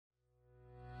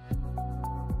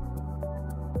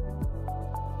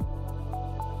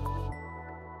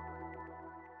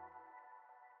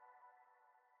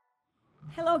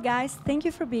Hello guys, thank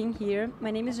you for being here. My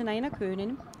name is Janaina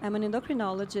Koenen. I'm an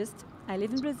endocrinologist. I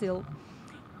live in Brazil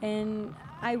and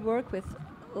I work with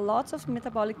lots of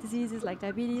metabolic diseases like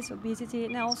diabetes, obesity,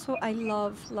 and also I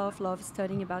love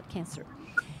studying about cancer.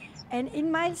 And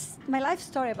in my life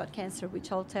story about cancer,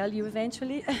 which I'll tell you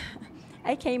eventually,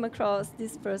 I came across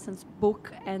this person's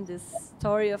book and this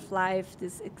story of life,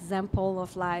 this example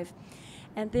of life.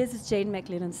 And this is Jane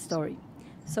McLelland's story.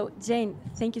 So Jane,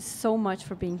 thank you so much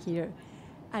for being here.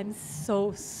 I'm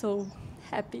so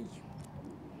happy.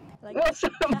 Like, what's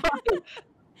one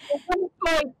of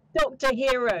my doctor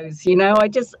heroes, you know.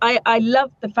 I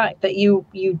love the fact that you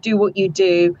do what you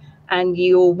do and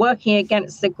you're working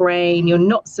against the grain, you're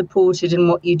not supported in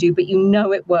what you do, but you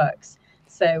know it works.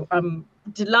 So I'm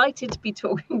delighted to be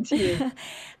talking to you.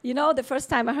 You know, the first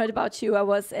time I heard about you, I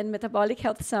was in Metabolic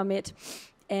Health Summit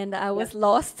and I was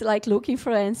lost, like looking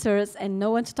for answers and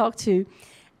no one to talk to.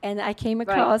 And I came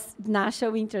across Nasha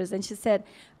Winters, and she said,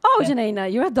 "Oh,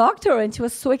 Janaina, you're a doctor." And she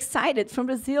was so excited, from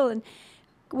Brazil. And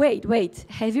wait,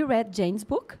 have you read Jane's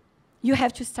book? You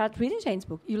have to start reading Jane's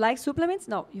book. You like supplements?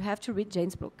 No, you have to read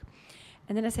Jane's book.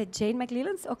 And then I said, Jane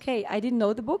McLelland's? Okay, I didn't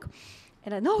know the book.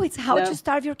 And I know it's How to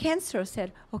Starve Your Cancer. I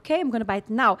said, okay, I'm going to buy it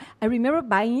now. I remember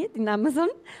buying it in Amazon,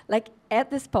 like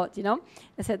at the spot, you know.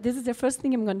 I said, this is the first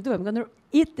thing I'm going to do. I'm going to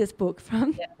eat this book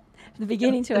from the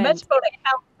beginning to end. The Metabolic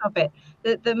Health Summit,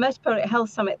 the Metabolic Health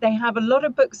Summit, they have a lot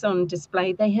of books on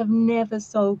display. They have never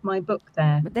sold my book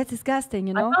there. But that's disgusting,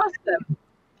 you know.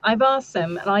 I've asked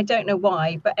them, and I don't know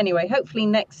why. But anyway, hopefully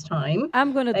next time.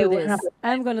 I'm going to do this.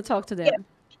 I'm going to talk to them. Yeah.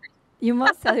 You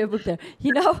must sell your book there.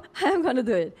 You know, I'm going to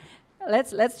do it.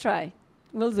 Let's try.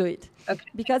 We'll do it. Okay.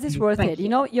 Because it's worth it. You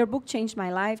know, your book changed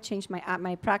my life, changed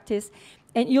my practice.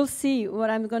 And you'll see what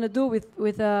I'm going to do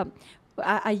with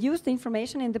I used the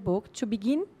information in the book to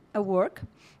begin a work.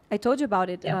 I told you about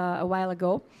it a while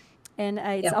ago. And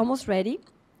it's almost ready.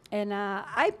 And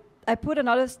I put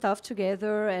another stuff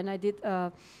together, and I did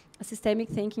a systemic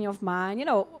thinking of mine. You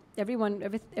know,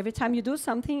 every time you do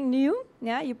something new,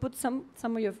 you put some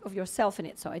of yourself in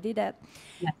it. So I did that.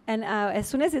 Yeah. And as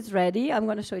soon as it's ready, I'm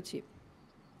going to show it to you.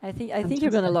 I think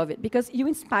you're going to love it because you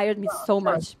inspired me so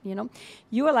much, you know.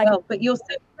 You are like... Well, but you're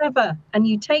so clever, and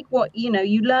you take what, you know,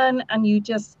 you learn, and you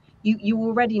just, you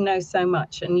already know so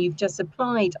much, and you've just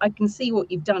applied. I can see what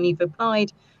you've done. You've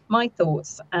applied my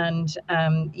thoughts, and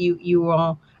you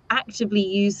are actively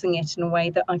using it in a way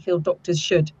that I feel doctors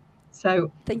should.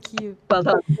 So thank you. Well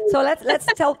done. So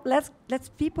let's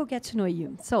people get to know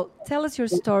you. So tell us your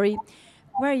story.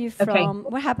 Where are you from? Okay.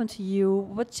 What happened to you?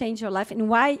 What changed your life? And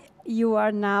why you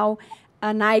are now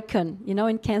an icon, you know,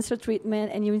 in cancer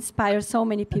treatment, and you inspire so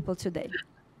many people today.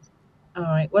 All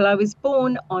right. Well, I was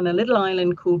born on a little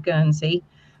island called Guernsey,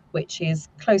 which is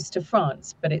close to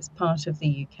France, but it's part of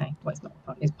the UK. Well, it's not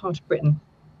part, it's part of Britain.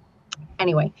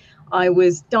 Anyway, I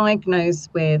was diagnosed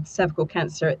with cervical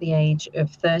cancer at the age of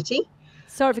 30.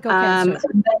 Cervical cancer?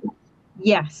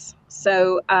 Yes.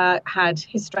 So had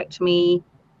hysterectomy,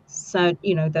 so,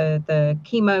 you know, the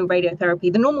chemo,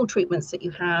 radiotherapy, the normal treatments that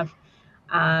you have.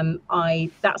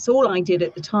 That's all I did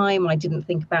at the time. I didn't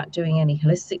think about doing any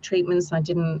holistic treatments. I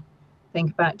didn't think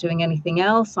about doing anything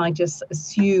else. I just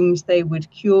assumed they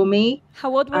would cure me.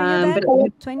 How old were you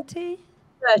then? 20?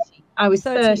 30. I was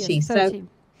 30. Yes, 30.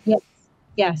 So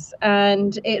yes.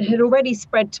 And it had already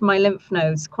spread to my lymph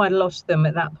nodes, quite a lot of them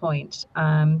at that point.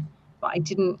 But I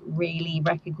didn't really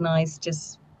recognize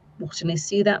just what an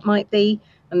issue that might be,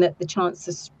 and that the chance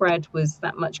of spread was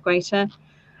that much greater.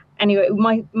 Anyway,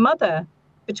 my mother,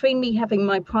 between me having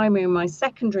my primary and my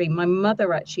secondary, my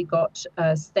mother actually got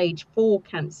stage 4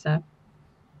 cancer.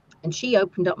 And she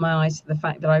opened up my eyes to the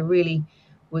fact that I really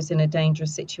was in a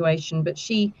dangerous situation. But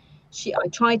I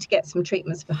tried to get some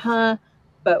treatments for her,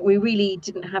 but we really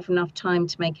didn't have enough time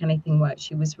to make anything work.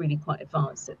 She was really quite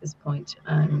advanced at this point.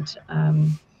 And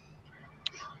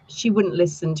she wouldn't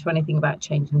listen to anything about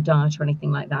changing diet or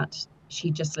anything like that. She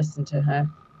just listened to her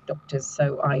doctors.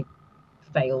 So I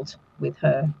failed with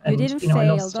her. And, you didn't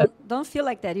fail. Don't feel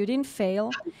like that. You didn't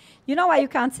fail. You know why you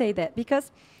can't say that?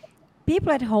 Because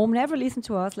people at home never listen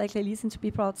to us like they listen to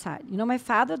people outside. You know, my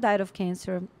father died of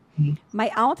cancer. Mm-hmm. My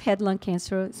aunt had lung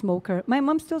cancer, smoker. My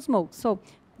mom still smokes. So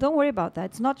don't worry about that.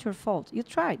 It's not your fault. You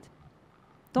tried.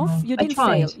 You didn't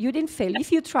fail. You didn't fail.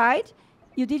 If you tried,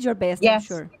 you did your best, yes. I'm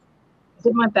sure. I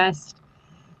did my best.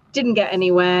 Didn't get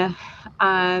anywhere.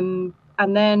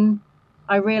 And then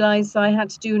I realized I had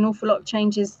to do an awful lot of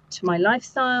changes to my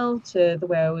lifestyle, to the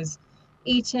way I was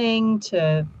eating,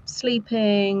 to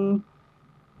sleeping,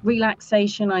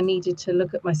 relaxation. I needed to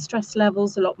look at my stress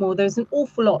levels a lot more. There was an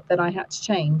awful lot that I had to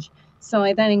change. So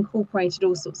I then incorporated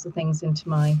all sorts of things into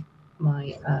my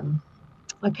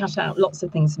I cut out lots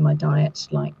of things in my diet,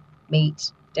 like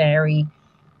meat, dairy,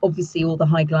 obviously all the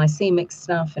high glycemic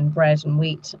stuff, and bread and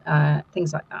wheat,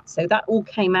 things like that. So that all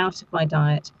came out of my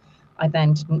diet. I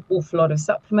then did an awful lot of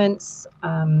supplements.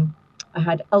 I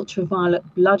had ultraviolet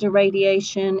blood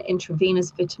irradiation,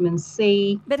 intravenous vitamin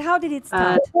C. But how did it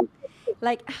start?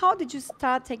 Like, how did you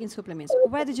start taking supplements?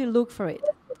 Where did you look for it?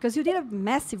 Because you did a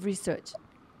massive research.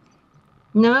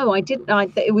 No, I didn't.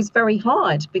 It was very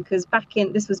hard because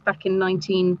this was back in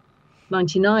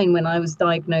 1999 when I was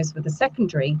diagnosed with a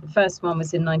secondary. The first one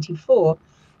was in 94.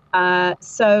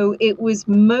 So it was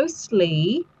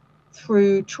mostly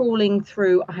through trawling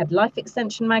through. I had Life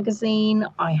Extension magazine.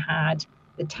 I had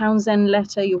the Townsend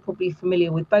letter. You're probably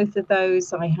familiar with both of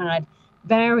those. I had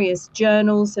various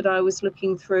journals that I was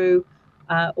looking through,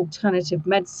 alternative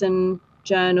medicine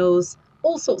journals,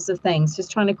 all sorts of things,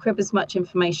 just trying to crib as much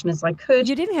information as I could.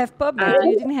 You didn't have PubMed,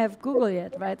 you didn't have Google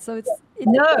yet, right? So it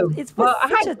was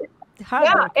hard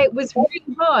work. It was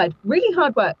really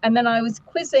hard work. And then I was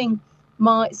quizzing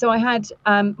so I had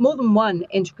more than one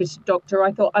integrative doctor.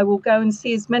 I thought I will go and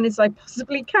see as many as I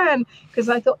possibly can, because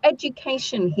I thought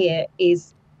education here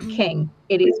is king.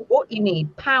 It is what you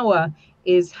need. Power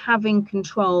is having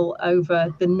control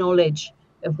over the knowledge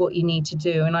of what you need to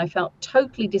do. And I felt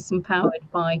totally disempowered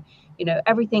by,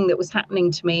 everything that was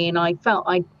happening to me. And I felt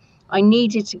I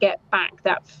needed to get back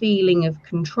that feeling of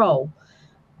control.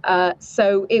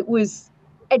 So it was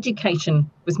education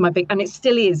was my big, and it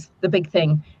still is the big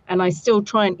thing. And I still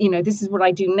try and, this is what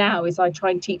I do now, is I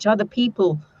try and teach other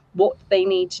people what they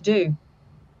need to do.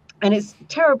 And it's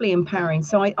terribly empowering.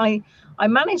 So I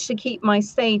managed to keep my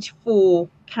stage 4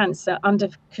 cancer under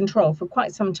control for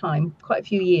quite some time, quite a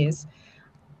few years.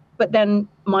 But then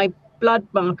my blood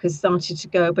markers started to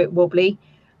go a bit wobbly.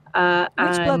 Which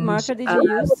blood marker did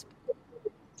you use?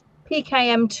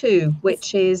 PKM2,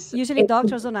 which is... Usually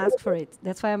doctors don't ask for it.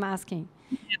 That's why I'm asking.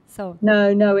 So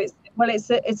No,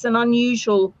 it's an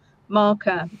unusual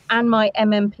marker. And my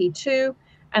MMP2,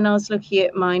 and I was looking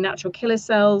at my natural killer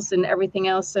cells and everything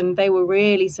else, and they were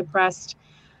really suppressed.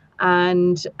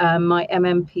 And my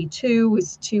MMP2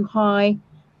 was too high.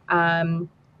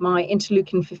 My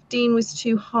interleukin 15 was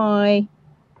too high.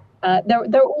 There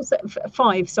were also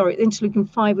 5. Sorry, interleukin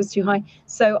 5 was too high.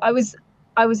 So I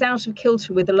was out of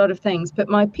kilter with a lot of things. But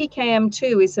my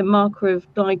PKM2 is a marker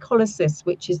of glycolysis,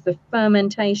 which is the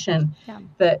fermentation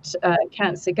that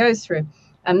cancer goes through.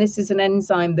 And this is an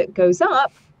enzyme that goes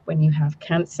up when you have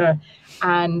cancer.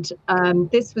 And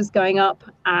this was going up.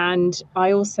 And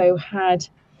I also had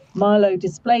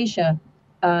myelodysplasia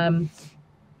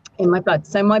in my blood.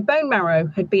 So my bone marrow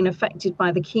had been affected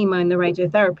by the chemo and the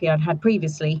radiotherapy I'd had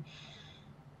previously.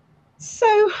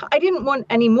 So I didn't want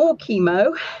any more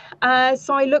chemo.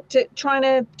 So I looked at trying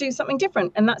to do something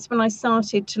different. And that's when I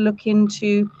started to look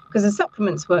into, because the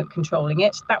supplements weren't controlling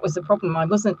it. That was the problem.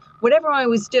 Whatever I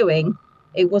was doing,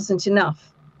 it wasn't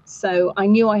enough. So I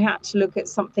knew I had to look at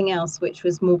something else which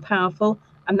was more powerful.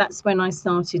 And that's when I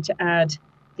started to add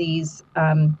these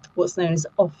what's known as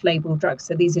off-label drugs.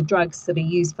 So these are drugs that are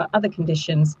used for other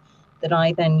conditions that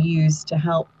I then use to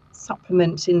help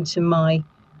supplement into my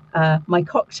my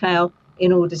cocktail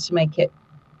in order to make it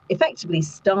effectively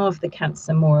starve the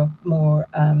cancer more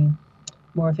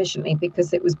efficiently,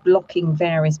 because it was blocking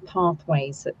various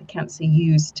pathways that the cancer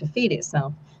used to feed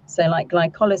itself. So like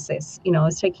glycolysis, I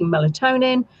was taking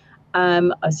melatonin,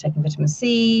 I was taking vitamin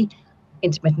C,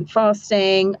 intermittent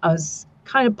fasting, I was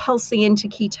kind of pulsing into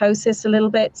ketosis a little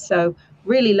bit, so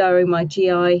really lowering my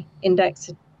GI index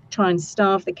to try and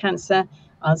starve the cancer.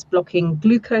 I was blocking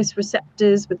glucose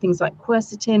receptors with things like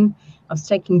quercetin. I was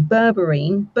taking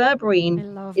berberine.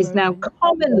 Berberine is now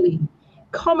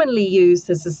commonly used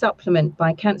as a supplement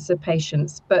by cancer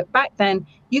patients, but back then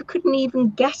you couldn't even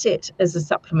get it as a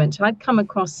supplement. I'd come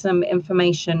across some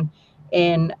information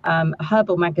in a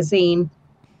herbal magazine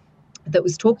that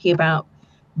was talking about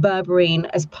berberine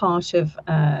as part of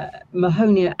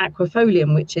Mahonia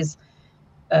aquifolium, which is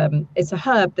it's a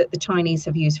herb that the Chinese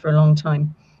have used for a long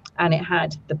time, and it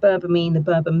had the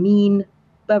berberine,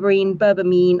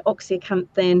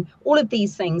 oxyacanthin, all of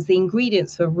these things. The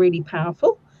ingredients were really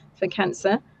powerful for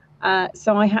cancer,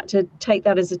 so I had to take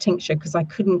that as a tincture because I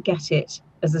couldn't get it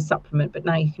as a supplement, but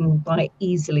now you can buy it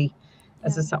easily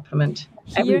as a supplement.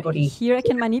 Here I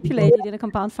can manipulate it in a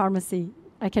compound pharmacy.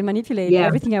 I can manipulate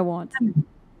everything I want.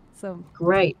 So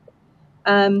great.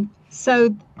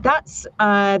 So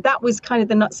that was kind of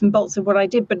the nuts and bolts of what I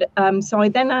did. But so I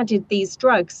then added these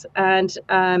drugs, and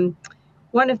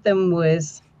one of them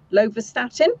was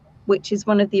lovastatin, which is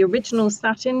one of the original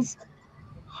statins.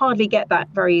 Hardly get that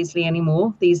very easily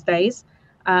anymore these days.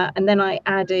 And then I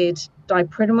added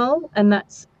dipridamole, and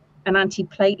that's an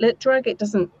antiplatelet drug. It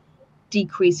doesn't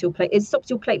decrease your platelet. It stops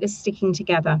your platelets sticking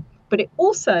together. But it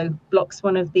also blocks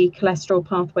one of the cholesterol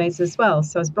pathways as well.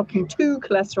 So I was blocking 2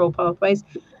 cholesterol pathways.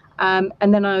 And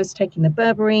then I was taking the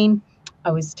berberine.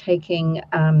 I was taking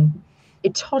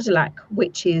Itodolac,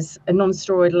 which is a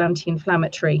non-steroidal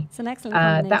anti-inflammatory. It's an excellent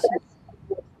combination.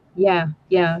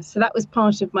 Yeah. So that was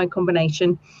part of my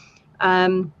combination.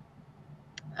 And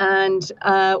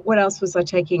what else was I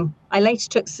taking? I later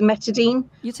took cimetidine.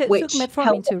 You took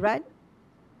metformin too, right?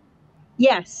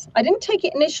 Yes, I didn't take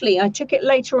it initially. I took it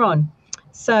later on.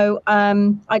 So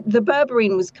the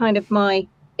berberine was kind of my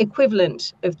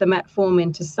equivalent of the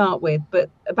metformin to start with.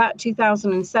 But about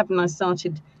 2007, I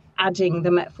started adding the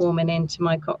metformin into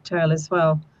my cocktail as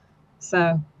well.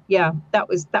 So yeah, that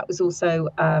was also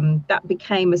that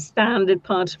became a standard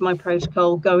part of my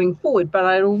protocol going forward. But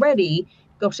I'd already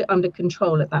got it under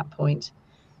control at that point.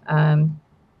 And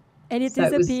it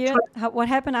disappeared. What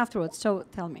happened afterwards? So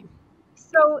tell me.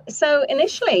 So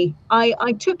initially,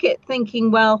 I took it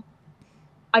thinking, well,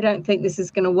 I don't think this is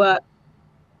going to work.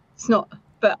 It's not,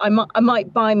 but I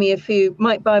might buy me a few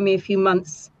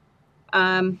months,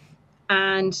 and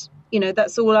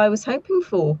that's all I was hoping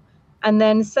for. And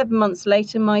then 7 months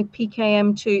later, my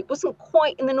PKM2, it wasn't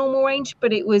quite in the normal range,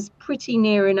 but it was pretty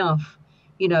near enough,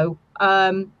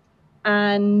 and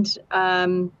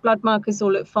blood markers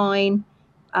all looked fine.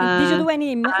 Did you do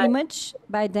any image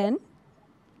by then?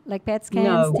 Like PET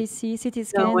scans, CT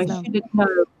scans?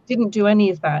 Didn't do any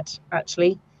of that,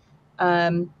 actually,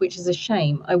 which is a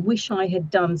shame. I wish I had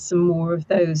done some more of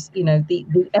those,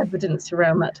 the evidence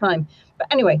around that time. But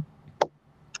anyway,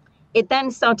 it then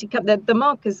started, the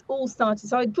markers all started.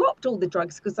 So I dropped all the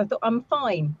drugs because I thought I'm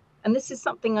fine. And this is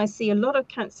something I see a lot of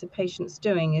cancer patients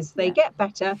doing is they get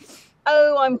better.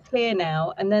 Oh, I'm clear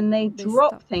now. And then they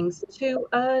drop things too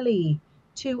early.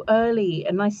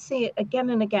 And I see it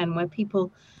again and again where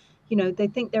people, they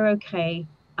think they're okay,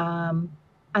 and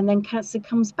then cancer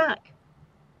comes back.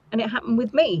 And it happened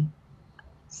with me.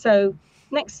 So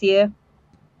next year,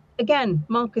 again,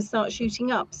 markers start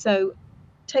shooting up. So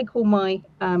take all my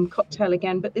cocktail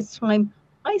again, but this time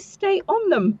I stay on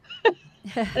them.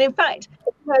 And in fact,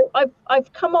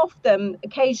 I've come off them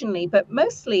occasionally, but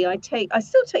mostly I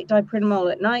still take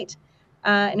diprinomol at night.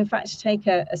 And in fact, take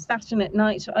a statin at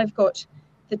night. I've got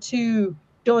the 2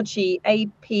 dodgy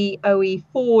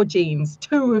APOE4 genes,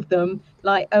 2 of them,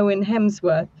 like Owen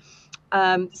Hemsworth.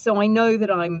 So I know that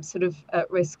I'm sort of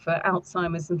at risk for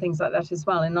Alzheimer's and things like that as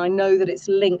well. And I know that it's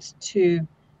linked to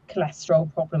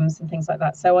cholesterol problems and things like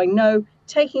that. So I know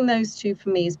taking those 2 for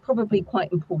me is probably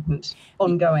quite important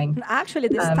ongoing. Actually,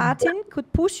 the statin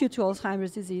could push you to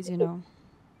Alzheimer's disease,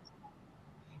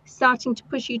 Starting to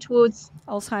push you towards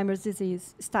Alzheimer's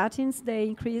disease. Statins,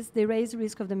 they raise the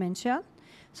risk of dementia.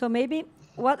 So maybe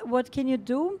what can you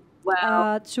do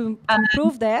to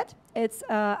improve that? It's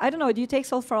I don't know. Do you take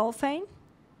sulforalfane?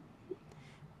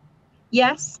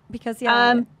 Yes. Because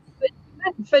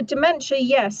for dementia,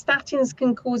 yes, statins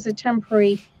can cause a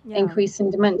temporary increase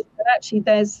in dementia. But actually,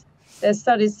 there's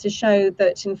studies to show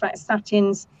that in fact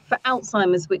statins for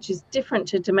Alzheimer's, which is different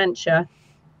to dementia,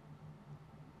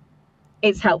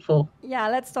 it's helpful. Yeah,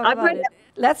 let's talk about it.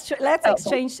 Let's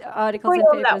exchange articles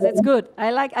and papers. It's good.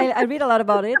 I read a lot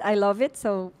about it. I love it.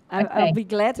 So I'll be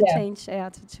glad to change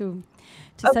to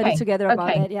study together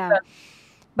about it. Yeah.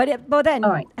 But then,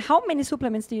 how many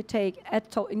supplements do you take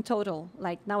in total,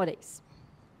 like nowadays?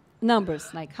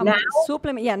 Numbers, like how many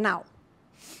supplements? Yeah, now.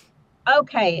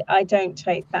 Okay, I don't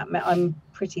take that many. I'm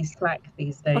pretty slack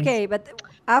these days. Okay, but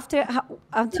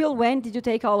until when did you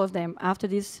take all of them? After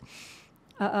this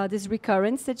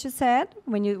recurrence that you said,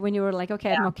 when you were like,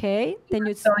 okay, I'm okay, then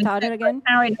you started again?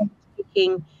 I carried on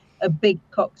taking a big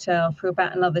cocktail for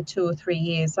about another 2 or 3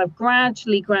 years. I've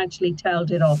gradually tailed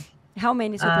it off. How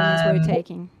many supplements were you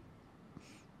taking?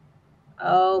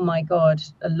 Oh my God,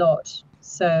 a lot.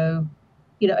 So,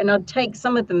 and I'd take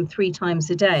some of them 3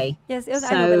 times a day. Yes,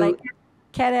 I know, but like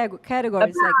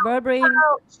categories like berberine.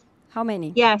 How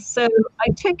many? Yes, so I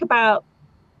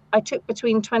took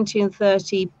between 20 and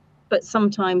 30, but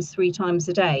sometimes 3 times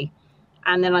a day.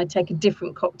 And then I take a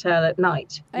different cocktail at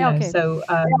night. So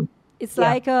it's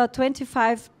like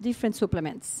 25 different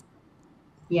supplements.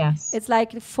 Yes. It's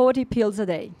like 40 pills a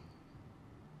day.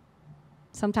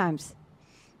 Sometimes.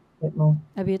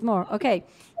 A bit more. Okay.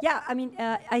 Yeah, I mean,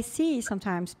 I see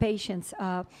sometimes patients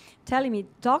telling me,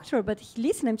 doctor, but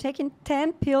listen, I'm taking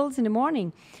 10 pills in the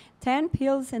morning, 10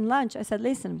 pills in lunch. I said,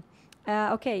 listen,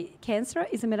 okay, cancer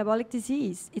is a metabolic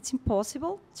disease. It's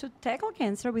impossible to tackle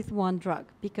cancer with one drug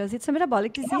because it's a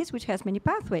metabolic disease which has many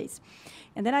pathways.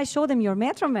 And then I show them your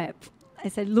metro map. I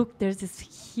said, look, there's this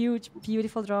huge,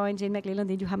 beautiful drawing, Jane McLelland,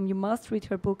 and you must read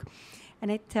her book.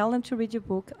 And I tell them to read your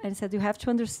book, and I said, you have to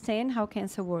understand how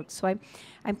cancer works. So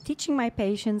I'm teaching my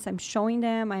patients, I'm showing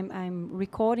them, I'm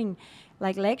recording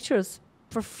like lectures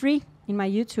for free in my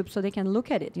YouTube so they can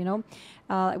look at it, you know.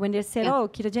 When they say, oh,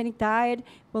 ketogenic diet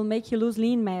will make you lose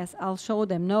lean mass, I'll show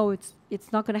them, no,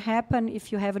 it's not going to happen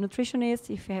if you have a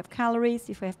nutritionist, if you have calories,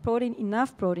 if you have protein,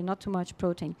 enough protein, not too much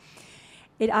protein.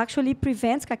 It actually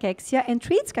prevents cachexia and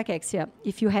treats cachexia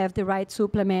if you have the right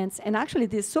supplements. And actually,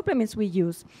 these supplements we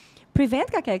use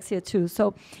prevent cachexia too.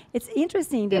 So it's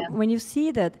interesting that when you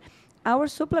see that our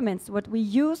supplements, what we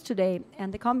use today,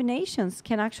 and the combinations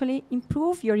can actually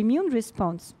improve your immune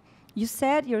response. You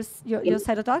said your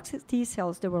cytotoxic T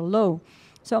cells, they were low.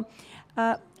 So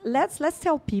let's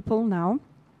tell people now.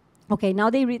 Okay,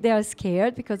 now they are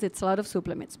scared because it's a lot of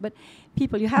supplements. But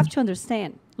people, you have to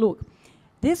understand, look,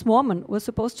 this woman was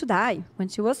supposed to die when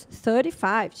she was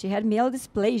 35. She had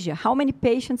myelodysplasia. How many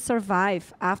patients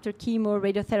survive after chemo,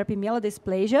 radiotherapy,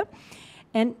 myelodysplasia,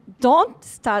 and don't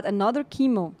start another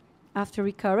chemo after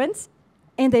recurrence,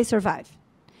 and they survive?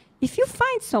 If you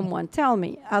find someone, tell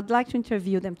me. I'd like to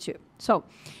interview them too. So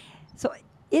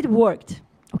it worked,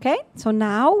 okay? So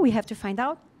now we have to find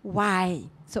out why.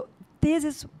 So this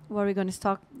is what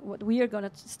we are going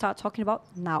to start talking about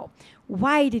now.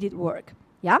 Why did it work?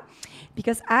 Yeah,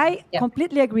 because I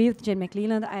completely agree with Jane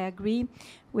McLelland. I agree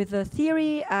with the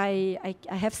theory. I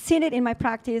have seen it in my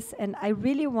practice, and I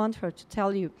really want her to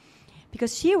tell you,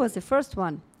 because she was the first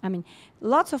one. I mean,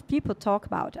 lots of people talk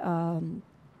about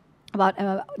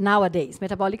nowadays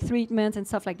metabolic treatments and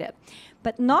stuff like that,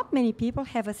 but not many people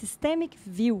have a systemic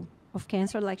view of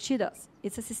cancer like she does.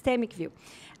 It's a systemic view.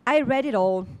 I read it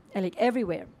all, like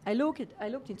everywhere. I looked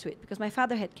into it because my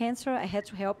father had cancer. I had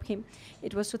to help him.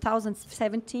 It was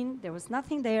 2017. There was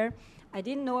nothing there. I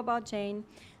didn't know about Jane,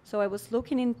 so I was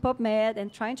looking in PubMed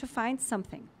and trying to find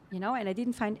something, you know, and I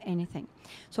didn't find anything.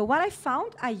 So what I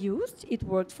found, I used. It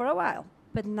worked for a while.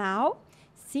 But now,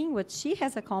 seeing what she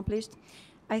has accomplished,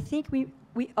 I think we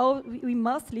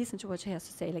must listen to what she has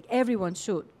to say. Like everyone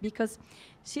should, because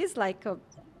she's like a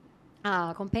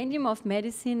compendium of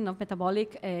medicine, of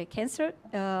metabolic cancer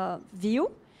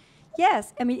view.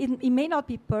 Yes, I mean, it may not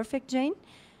be perfect, Jane,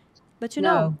 but you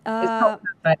know, it's not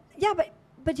perfect. Yeah,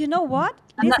 but you know what?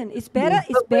 Listen, it's better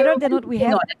than what we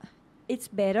have. It's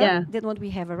better than what we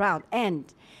have around,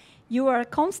 and you are a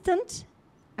constant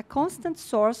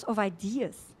source of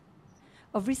ideas,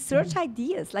 of research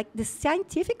ideas. Like the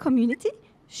scientific community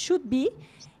should be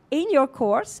in your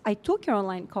course. I took your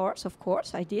online course, of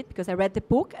course, I did, because I read the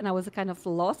book and I was kind of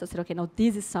lost. I said, okay, now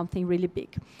this is something really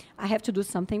big. I have to do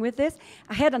something with this.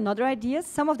 I had another ideas.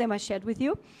 Some of them I shared with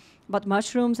you about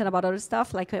mushrooms and about other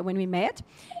stuff, like when we met.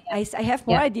 I have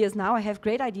more ideas now. I have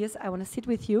great ideas. I want to sit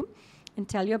with you and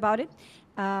tell you about it.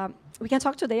 We can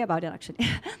talk today about it, actually.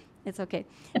 It's okay.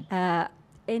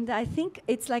 And I think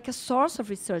it's like a source of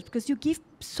research because you give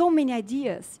so many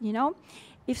ideas, you know?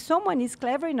 If someone is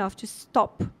clever enough to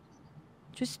stop,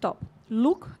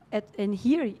 look at and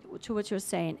hear to what you're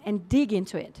saying and dig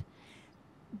into it,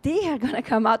 they are going to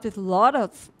come out with a lot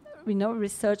of, you know,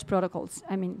 research protocols.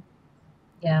 I mean,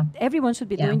 everyone should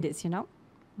be doing this, you know,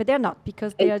 but they're not,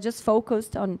 because they are just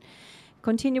focused on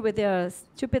continue with their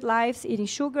stupid lives, eating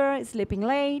sugar, sleeping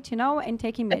late, you know, and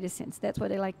taking medicines. That's what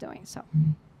they like doing. So,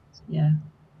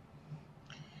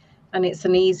 and it's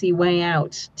an easy way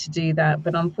out to do that,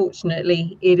 but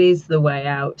unfortunately, it is the way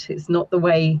out. It's not the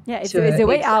way. Yeah, it's the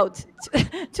way out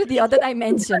to the other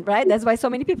dimension, right? That's why so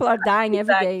many people are dying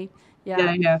every day.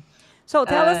 Yeah. So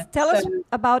tell us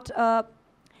about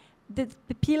the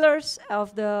pillars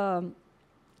of the.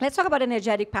 Let's talk about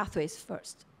energetic pathways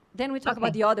first. Then we talk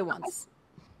about the other ones.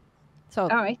 So.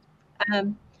 All right.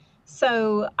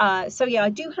 So I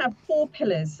do have 4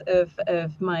 pillars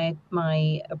of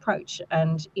my approach,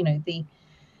 and you know, the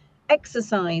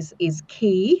exercise is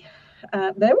key.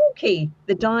 They're all key.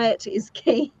 The diet is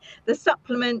key. The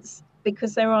supplements,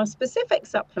 because there are specific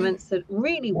supplements that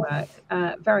really work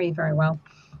very, very well,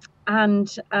 and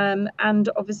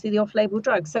obviously the off-label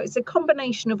drugs. So it's a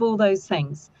combination of all those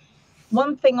things.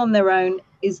 One thing on their own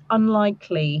is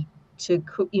unlikely to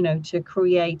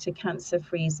create a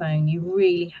cancer-free zone. You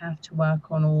really have to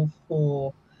work on all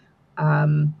 4,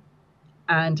 and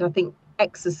I think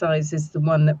exercise is the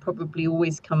one that probably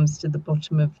always comes to the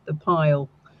bottom of the pile.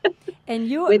 And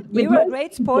you are a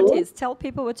great sportist. Tell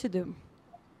people what to do.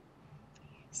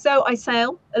 So I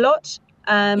sail a lot.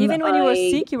 Even when you were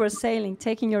sick, you were sailing,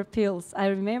 taking your pills. I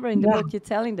remember in the book you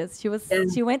telling this.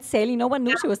 She went sailing. No one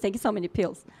knew she was taking so many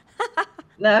pills.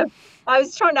 No, I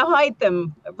was trying to hide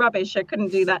them. Rubbish. I couldn't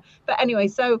do that. But anyway,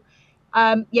 so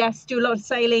Yes, do a lot of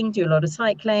sailing, do a lot of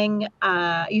cycling.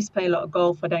 I used to play a lot of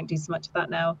golf. I don't do so much of that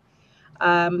now.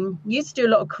 Used to do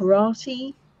a lot of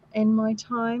karate in my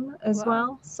time as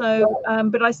well. So,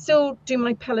 but I still do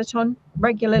my Peloton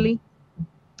regularly.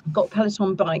 Got a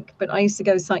Peloton bike, but I used to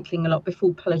go cycling a lot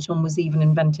before Peloton was even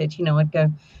invented. You know, I'd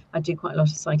do quite a lot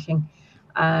of cycling.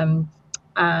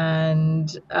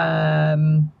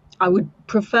 I would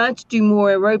prefer to do more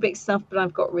aerobic stuff, but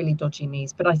I've got really dodgy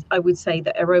knees. But I would say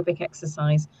that aerobic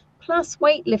exercise plus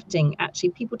weightlifting, actually,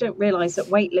 people don't realize that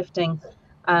weightlifting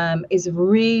is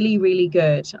really, really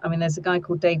good. I mean, there's a guy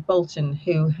called Dave Bolton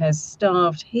who has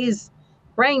starved his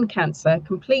brain cancer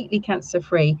completely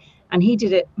cancer-free, and he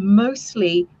did it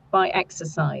mostly by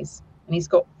exercise. And he's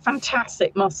got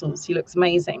fantastic muscles. He looks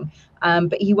amazing.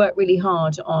 But he worked really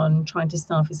hard on trying to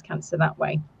starve his cancer that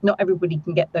way. Not everybody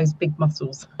can get those big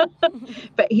muscles,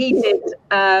 but he did.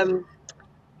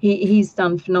 He's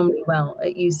done phenomenally well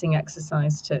at using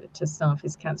exercise to starve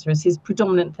his cancer as his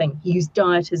predominant thing. He used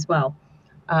diet as well.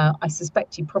 I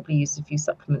suspect he probably used a few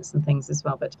supplements and things as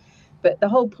well. But the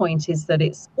whole point is that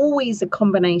it's always a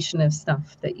combination of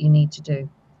stuff that you need to do.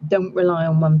 Don't rely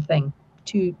on one thing.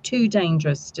 Too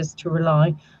dangerous just to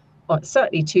rely, or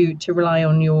certainly to rely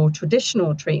on your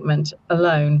traditional treatment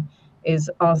alone is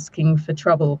asking for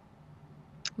trouble.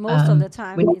 Most of the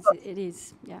time it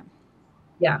is.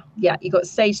 Yeah. You got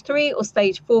stage 3 or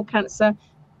stage 4 cancer.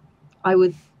 I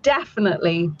would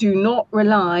definitely do not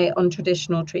rely on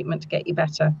traditional treatment to get you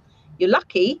better. You're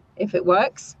lucky if it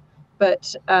works,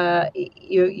 but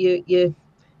you're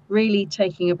really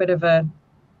taking a bit of a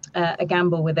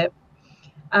gamble with it.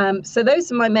 So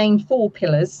those are my main 4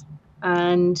 pillars.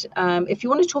 And if you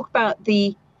want to talk about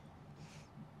the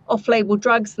off-label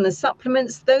drugs and the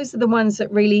supplements, those are the ones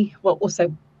that really, well,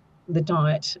 also the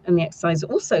diet and the exercise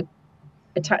also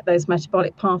attack those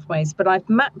metabolic pathways. But I've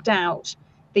mapped out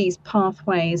these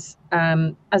pathways,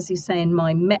 as you say, in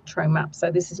my metro map.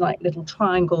 So this is like a little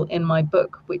triangle in my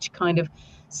book, which kind of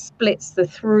splits the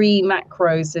 3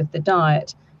 macros of the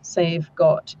diet. So you've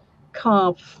got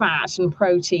carb, fat, and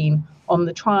protein on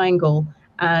the triangle,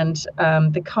 and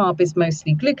the carb is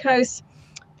mostly glucose.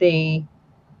 The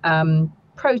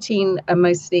protein are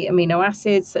mostly amino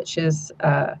acids such as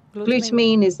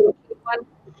glutamine is the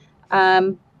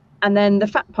one, and then the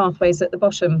fat pathways at the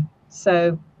bottom.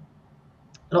 So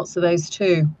lots of those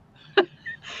too.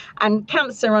 And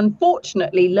cancer,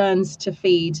 unfortunately, learns to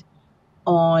feed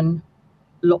on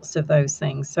lots of those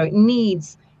things. So it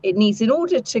needs, in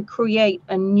order to create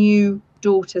a new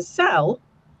daughter cell,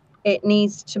 it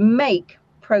needs to make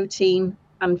protein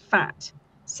and fat.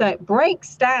 So it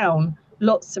breaks down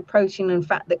lots of protein and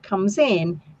fat that comes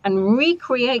in and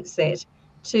recreates it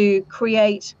to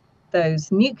create those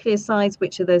nucleosides,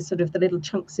 which are those sort of the little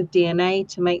chunks of DNA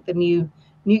to make the new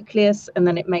nucleus. And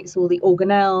then it makes all the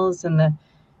organelles and the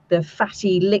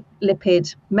fatty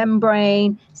lipid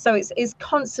membrane. So it's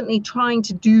constantly trying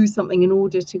to do something in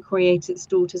order to create its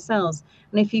daughter cells.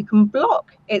 And if you can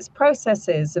block its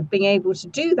processes of being able to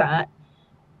do that,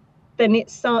 then it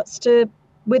starts to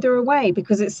wither away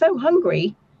because it's so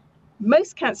hungry.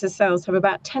 Most cancer cells have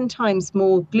about 10 times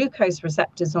more glucose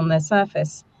receptors on their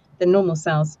surface than normal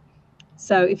cells.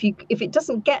 So if it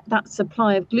doesn't get that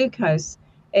supply of glucose,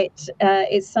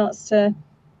 it starts to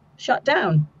shut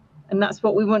down. And that's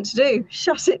what we want to do,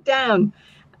 shut it down.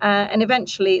 And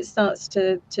eventually it starts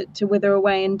to wither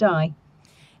away and die.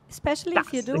 Especially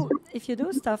if you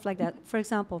do stuff like that. For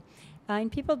example, in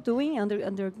people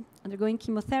undergoing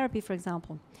chemotherapy, for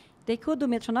example, they could do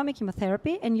metronomic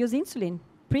chemotherapy and use insulin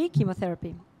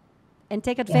pre-chemotherapy and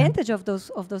take advantage of those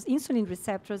insulin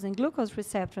receptors and glucose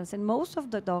receptors. And most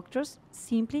of the doctors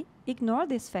simply ignore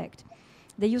this fact.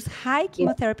 They use high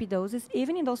chemotherapy doses,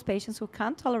 even in those patients who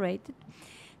can't tolerate it.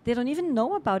 They don't even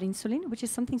know about insulin, which is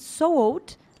something so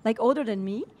old, like older than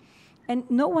me, and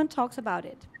no one talks about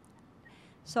it.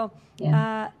 So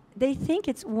they think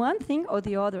it's one thing or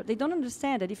the other. They don't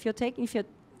understand that if you're taking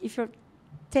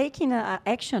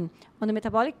action on the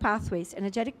metabolic pathways,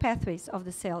 energetic pathways of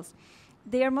the cells,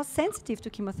 they are most sensitive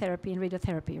to chemotherapy and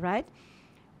radiotherapy, right?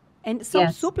 And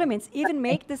some supplements even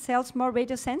make the cells more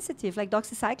radiosensitive, like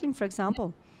doxycycline, for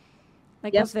example,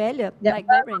 like Osvelia, like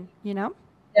Vebrin, you know?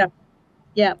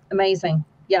 Yeah, amazing.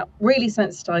 Yeah, really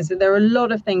sensitize it. There are a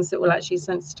lot of things that will actually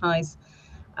sensitize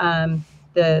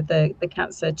the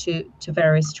cancer to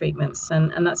various treatments,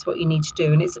 and that's what you need to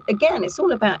do. And it's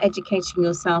all about educating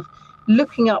yourself,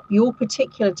 looking up your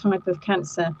particular type of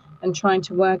cancer and trying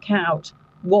to work out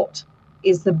what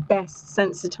is the best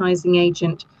sensitizing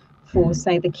agent for,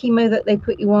 say, the chemo that they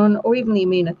put you on, or even the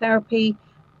immunotherapy,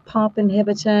 PARP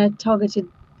inhibitor, targeted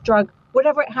drug,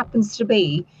 whatever it happens to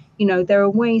be. you know, there are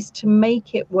ways to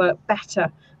make it work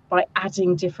better by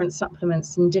adding different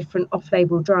supplements and different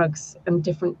off-label drugs and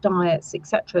different diets,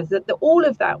 etc. That all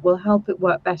of that will help it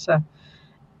work better.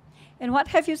 And what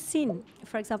have you seen,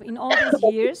 for example, in all these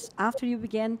years after you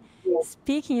began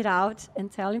speaking it out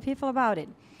and telling people about it?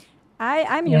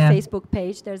 I'm in your Facebook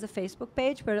page. There's a Facebook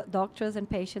page where doctors and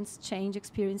patients change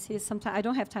experiences. Sometimes I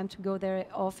don't have time to go there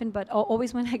often, but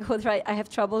always when I go there, I have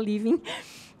trouble leaving.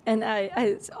 And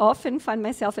I often find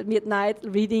myself at midnight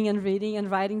reading and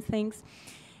writing things.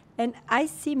 And I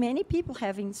see many people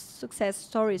having success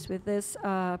stories with this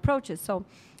approaches. So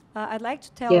I'd like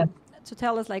to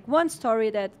tell us like one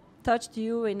story that touched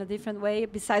you in a different way,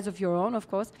 besides of your own, of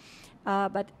course.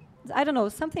 But I don't know,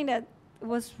 something that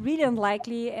was really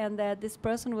unlikely, and that this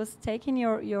person was taking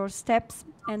your steps,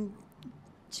 and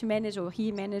he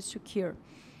managed to cure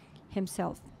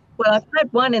himself. Well, I've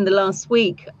had one in the last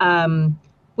week,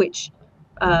 which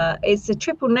is a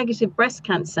triple negative breast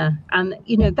cancer. And,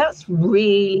 you know, that's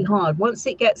really hard. Once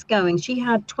it gets going, she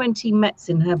had 20 Mets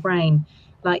in her brain,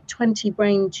 like 20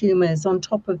 brain tumors on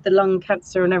top of the lung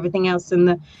cancer and everything else,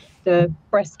 and the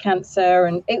breast cancer.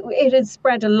 And it had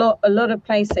spread a lot of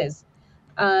places.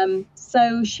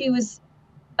 So she was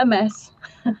a mess,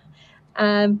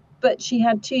 but she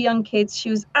had 2 young kids. She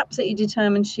was absolutely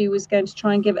determined she was going to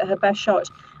try and give it her best shot.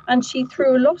 And she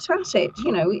threw a lot at it.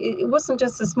 You know, it wasn't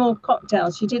just a small cocktail.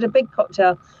 She did a big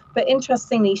cocktail. But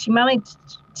interestingly, she managed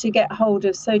to get hold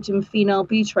of sodium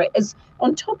phenylbutyrate as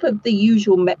on top of the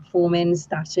usual metformin,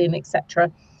 statin,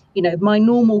 etc. You know, my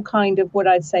normal kind of, what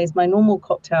I'd say is my normal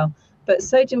cocktail. But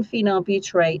sodium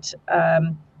phenylbutyrate,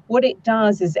 what it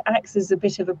does is it acts as a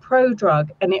bit of a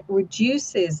prodrug, and it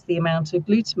reduces the amount of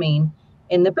glutamine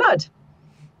in the blood.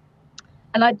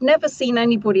 And I'd never seen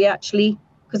anybody actually,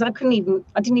 because I didn't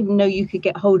even know you could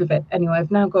get hold of it. Anyway,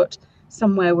 I've now got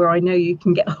somewhere where I know you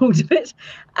can get hold of it.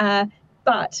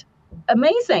 But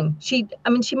amazing. She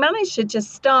managed to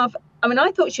just starve. I mean,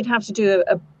 I thought she'd have to do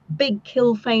a big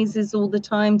kill phases all the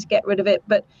time to get rid of it.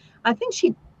 But I think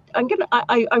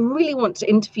I really want to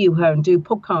interview her and do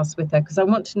podcasts with her, because I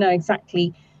want to know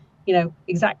exactly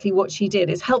what she did.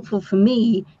 It's helpful for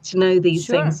me to know these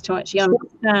things, to actually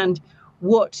understand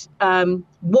what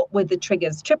were the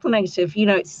triggers. Triple negative, you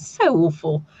know, it's so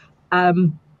awful. I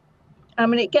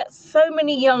mean, it gets so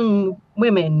many young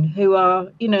women who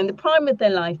are, you know, in the prime of their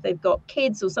life. They've got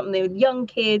kids or something, they're young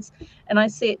kids, and I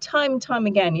see it time and time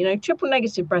again. You know, triple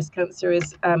negative breast cancer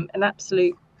is an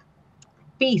absolute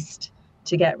beast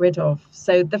to get rid of.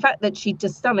 So the fact that she'd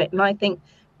just done it, and I think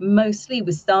mostly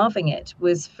was starving it,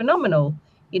 was phenomenal.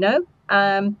 You know,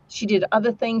 she did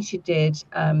other things. She did,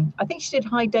 I think she did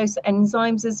high dose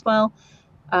enzymes as well,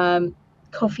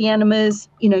 coffee enemas.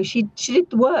 You know, she did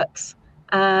the works,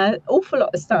 awful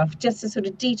lot of stuff just to sort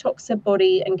of detox her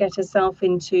body and get herself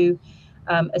into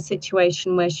a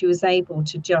situation where she was able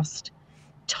to just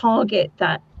target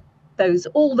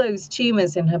all those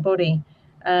tumors in her body.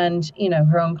 And, you know,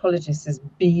 her oncologist is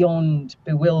beyond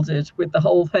bewildered with the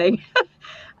whole thing,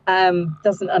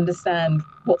 doesn't understand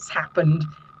what's happened.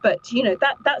 But, you know,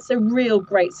 that's a real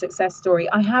great success story.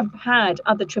 I have had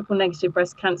other triple negative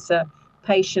breast cancer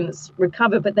patients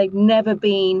recover, but they've never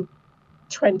been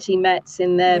 20 Mets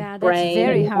in their brain. That's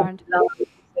very hard. And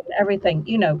everything,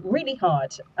 you know, really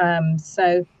hard.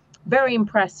 So very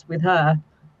impressed with her.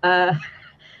 I've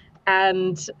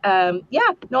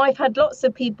had lots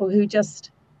of people who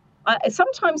I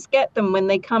sometimes get them when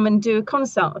they come and do a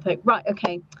consult. I think, right,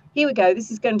 okay, here we go.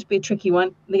 This is going to be a tricky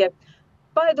one. They go,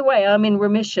 by the way, I'm in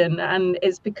remission, and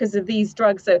it's because of these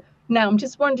drugs. So now I'm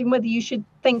just wondering whether you should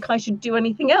think I should do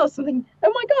anything else. I'm thinking,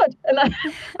 oh my God. And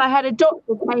I had a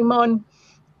doctor came on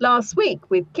last week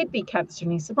with kidney cancer,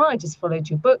 and he said, well, I just followed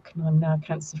your book and I'm now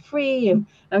cancer free. And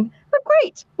I'm, oh,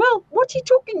 great. Well, what are you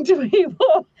talking to me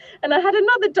for? And I had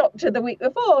another doctor the week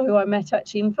before who I met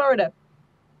actually in Florida.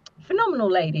 Phenomenal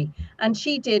lady, and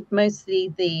she did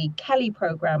mostly the Kelly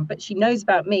program, but she knows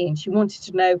about me and she wanted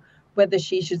to know whether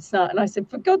she should start. And I said,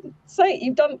 for God's sake,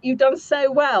 you've done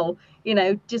so well, you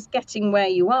know, just getting where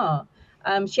you are.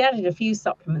 She added a few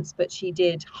supplements, but she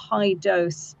did high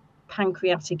dose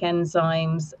pancreatic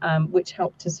enzymes, which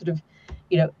helped to sort of,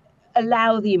 you know,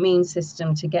 allow the immune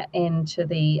system to get into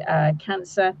the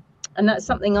cancer. And that's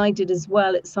something I did as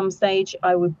well. At some stage,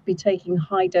 I would be taking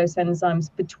high dose enzymes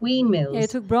between meals. Yeah, you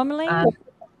took bromelain?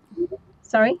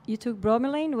 Sorry? You took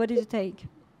bromelain? What did you take?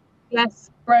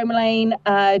 Yes, bromelain,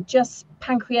 just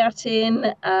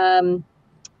pancreatin.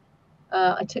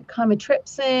 I took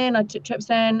chymotrypsin. I took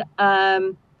trypsin,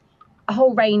 a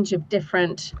whole range of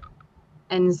different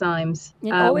enzymes.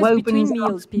 And always between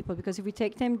meals, people, because if we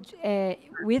take them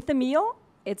with the meal,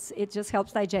 it just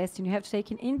helps digestion. You have to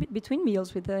take it in between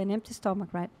meals with an empty stomach,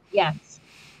 right? Yes.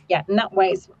 Yeah, and that way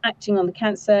it's acting on the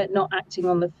cancer, not acting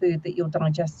on the food that you're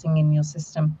digesting in your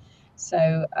system.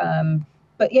 So,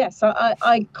 but yes,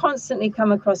 I constantly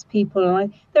come across people,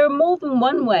 and there are more than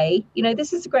one way. You know,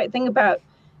 this is the great thing about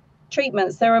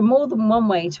treatments. There are more than one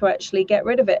way to actually get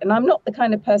rid of it. And I'm not the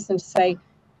kind of person to say,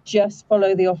 just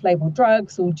follow the off-label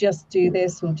drugs, or just do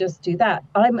this, or just do that.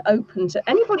 I'm open to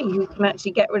anybody who can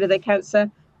actually get rid of their cancer.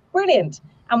 Brilliant.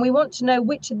 And we want to know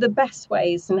which are the best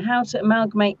ways and how to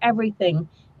amalgamate everything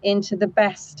into the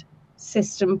best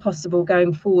system possible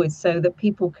going forward, so that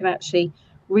people can actually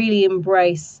really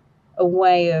embrace a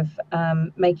way of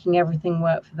making everything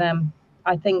work for them.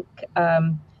 I think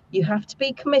you have to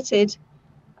be committed,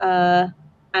 and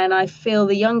I feel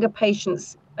the younger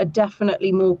patients are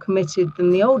definitely more committed than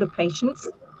the older patients.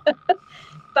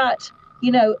 But,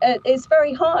 you know, it's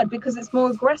very hard because it's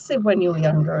more aggressive when you're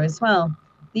younger as well.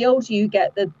 The older you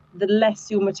get, the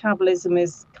less your metabolism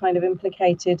is kind of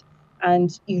implicated,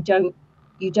 and you don't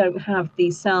have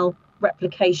the cell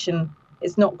replication.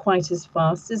 It's not quite as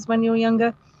fast as when you're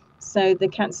younger, so the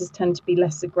cancers tend to be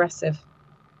less aggressive.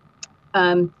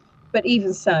 But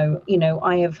even so, you know,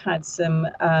 I have had some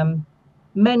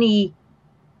many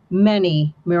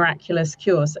miraculous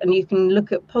cures, and you can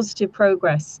look at positive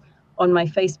progress on my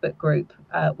Facebook group,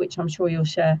 which I'm sure you'll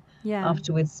share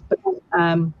afterwards. But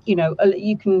you know,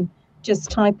 you can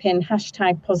just type in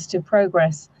 #positive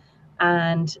progress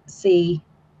and see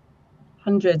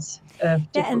hundreds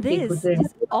of different people doing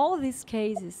it. All these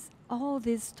cases, all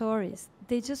these stories,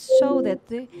 they just show that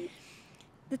the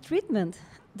treatment,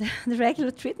 the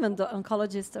regular treatment the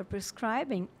oncologists are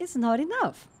prescribing is not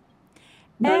enough.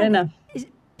 Not enough.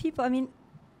 People, I mean,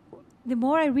 the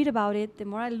more I read about it, the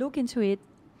more I look into it,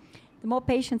 the more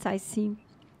patients I see,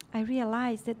 I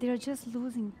realize that they're just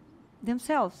losing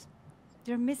themselves.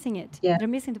 They're missing it. Yeah. They're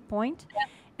missing the point,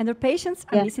 and their patients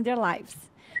are missing their lives.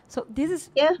 So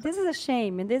this is a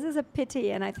shame, and this is a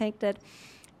pity. And I think that,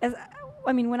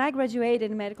 when I graduated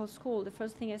in medical school, the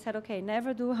first thing I said, okay,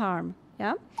 never do harm.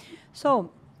 Yeah. So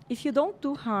if you don't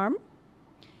do harm,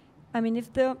 I mean,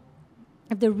 if the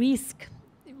risk,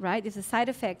 right, if the side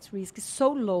effects risk is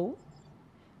so low,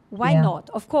 why not?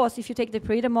 Of course, if you take the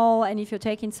dipridamol and if you're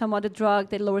taking some other drug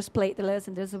that lowers platelets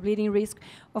and there's a bleeding risk,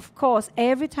 of course,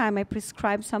 every time I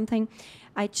prescribe something,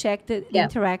 I check the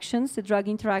interactions, the drug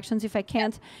interactions. If I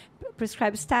can't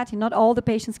prescribe statin, not all the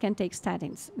patients can take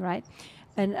statins, right?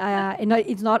 And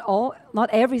it's not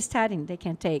every statin they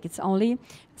can take. It's only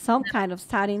some kind of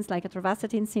statins like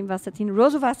atorvastatin, simvastatin.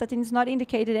 Rosuvastatin is not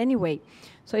indicated anyway.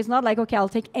 So it's not like, okay, I'll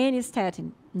take any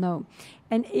statin. No.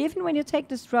 And even when you take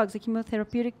these drugs, the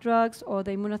chemotherapeutic drugs or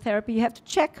the immunotherapy, you have to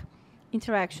check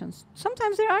interactions.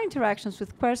 Sometimes there are interactions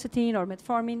with quercetin or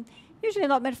metformin, usually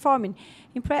not metformin.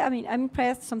 I'm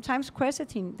impressed. Sometimes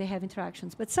quercetin, they have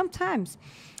interactions. But sometimes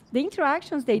the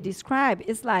interactions they describe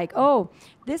is like, oh,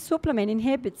 this supplement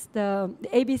inhibits the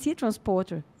ABC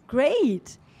transporter.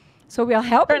 Great. So we are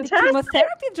helping the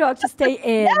chemotherapy drug to stay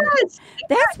in. Yes,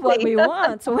 that's what we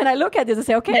want. So when I look at this, I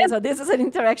say, okay, so this is an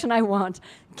interaction I want.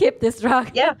 Keep this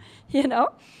drug. Yeah. You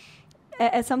know?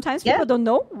 And sometimes people don't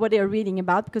know what they're reading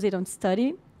about because they don't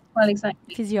study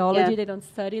physiology. They don't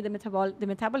study the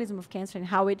metabolism of cancer and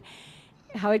how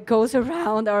it goes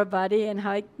around our body and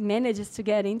how it manages to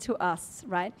get into us,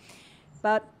 right?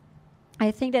 But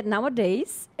I think that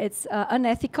nowadays it's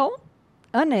unethical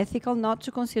not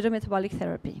to consider metabolic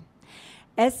therapy.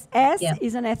 As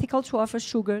is unethical to offer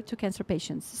sugar to cancer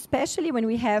patients, especially when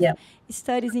we have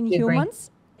studies in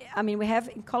humans. I mean, we have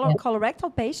in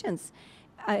colorectal patients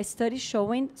studies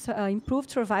showing improved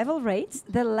survival rates,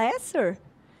 the lesser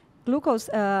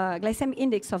glycemic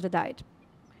index of the diet.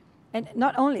 And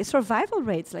not only survival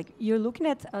rates, like you're looking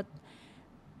at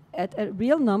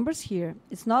real numbers here.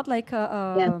 It's not like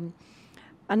an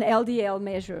LDL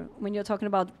measure when you're talking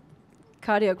about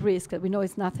cardiac risk that we know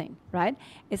it's nothing, right?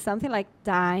 It's something like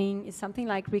dying, it's something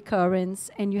like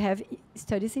recurrence, and you have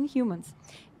studies in humans.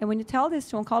 And when you tell this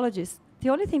to oncologists, the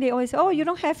only thing they always say, oh, you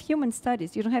don't have human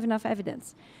studies, you don't have enough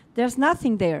evidence. There's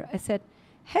nothing there. I said,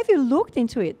 have you looked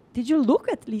into it? Did you look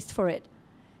at least for it?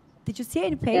 Did you see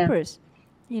any papers?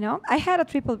 You know, I had a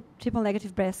triple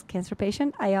negative breast cancer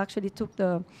patient. I actually took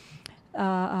the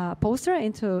poster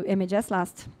into MHS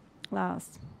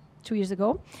last 2 years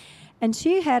ago. And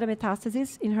she had a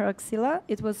metastasis in her axilla.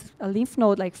 It was a lymph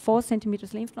node, like 4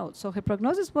 centimeters lymph node. So her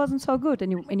prognosis wasn't so good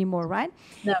anymore, right?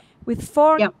 No. With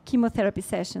 4 chemotherapy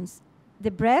sessions,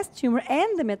 the breast tumor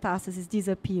and the metastasis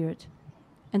disappeared.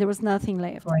 And there was nothing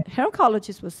left. Right. Her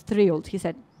oncologist was thrilled. He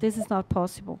said, this is not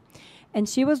possible. And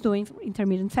she was doing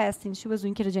intermittent fasting. She was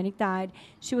doing ketogenic diet.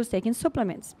 She was taking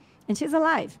supplements. And she's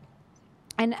alive.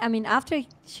 And, I mean, after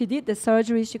she did the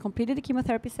surgery, she completed the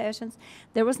chemotherapy sessions,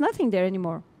 there was nothing there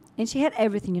anymore. And she had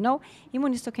everything, you know,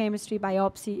 immunohistochemistry,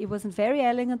 biopsy. It wasn't very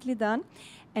elegantly done.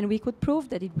 And we could prove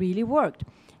that it really worked.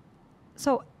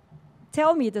 So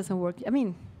tell me it doesn't work. I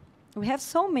mean, we have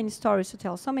so many stories to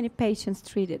tell, so many patients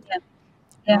treated.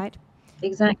 Yeah. Right?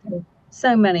 Exactly.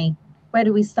 So many. Where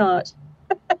do we start?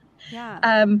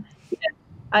 Yeah.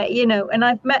 You know, and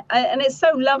I've met, and it's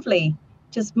so lovely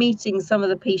just meeting some of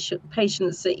the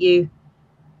patients that you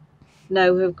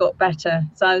know who've got better.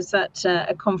 So I was at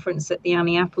a conference at the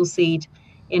Annie Appleseed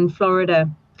in Florida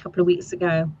a couple of weeks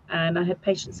ago, and I had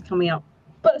patients coming up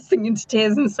bursting into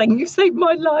tears and saying, "You saved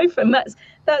my life." And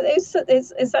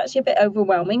it's actually a bit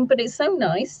overwhelming, but it's so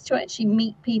nice to actually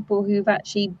meet people who've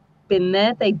actually been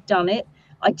there. They've done it.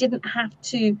 I didn't have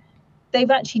to.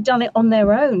 They've actually done it on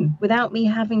their own without me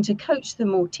having to coach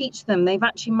them or teach them. They've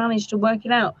actually managed to work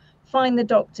it out, find the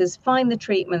doctors, find the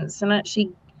treatments, and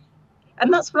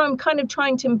that's what I'm kind of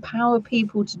trying to empower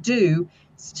people to do,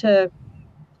 is to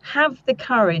have the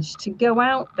courage to go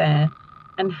out there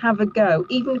and have a go.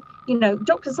 Even, you know,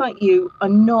 doctors like you are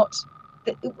not,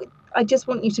 I just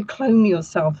want you to clone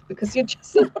yourself because you're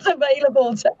just not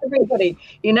available to everybody.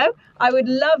 You know, I would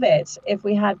love it if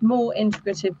we had more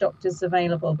integrative doctors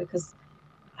available, because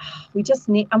we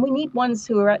need ones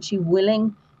who are actually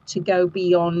willing to go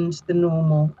beyond the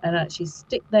normal and actually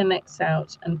stick their necks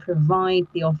out and provide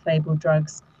the off-label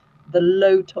drugs, the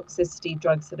low toxicity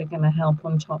drugs that are going to help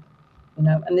on top. You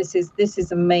know, and this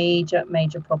is a major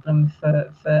problem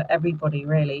for everybody,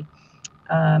 really.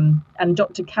 And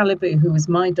Dr. Calibu, who was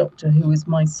my doctor, who was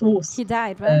my source, he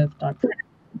died, right?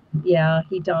 Yeah,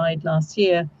 he died last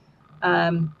year.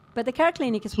 But the care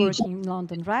clinic is working in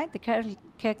London, right? The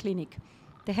care clinic,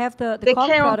 they have the COG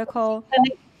protocol.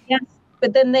 Clinic, yes,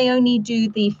 but then they only do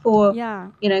the 4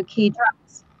 key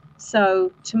drugs.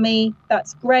 So to me,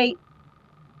 that's great,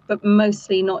 but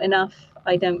mostly not enough,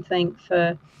 I don't think,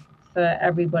 for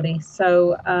everybody.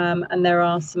 So and there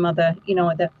are some other, you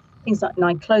know, other things like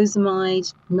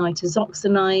niclosamide,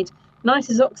 nitazoxanide.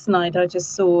 Nitazoxanide I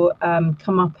just saw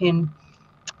come up in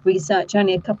research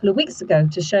only a couple of weeks ago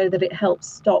to show that it helps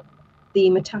stop the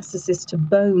metastasis to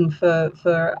bone for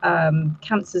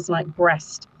cancers like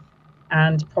breast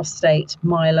and prostate,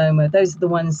 myeloma. Those are the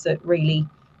ones that really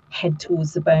head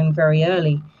towards the bone very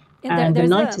early. And the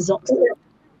nitazoxanide.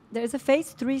 There's a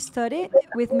phase 3 study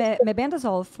with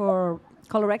mebendazole for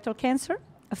colorectal cancer,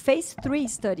 a phase 3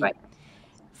 study. Right.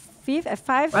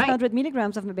 500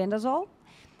 milligrams of mebendazole,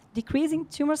 decreasing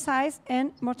tumor size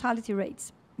and mortality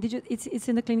rates. It's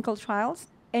in the clinical trials,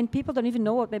 and people don't even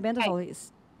know what mebendazole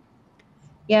is.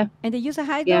 Yeah. And they use a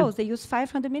high dose. They use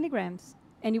 500 milligrams.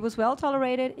 And it was well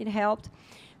tolerated. It helped.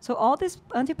 So all these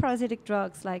antiparasitic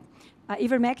drugs like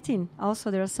ivermectin, also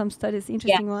there are some studies,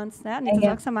 interesting ones.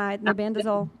 Nitazoxanide,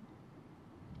 mebendazole.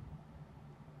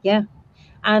 Yeah.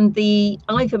 And the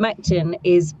ivermectin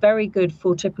is very good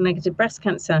for triple-negative breast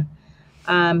cancer.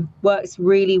 Works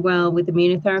really well with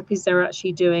immunotherapies. They're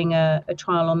actually doing a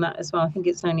trial on that as well. I think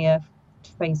it's only a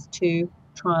phase 2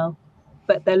 trial.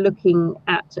 But they're looking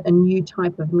at a new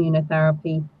type of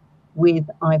immunotherapy with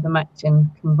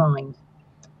ivermectin combined.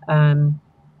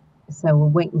 So we'll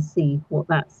wait and see what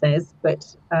that says.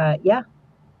 But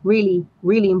really,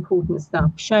 really important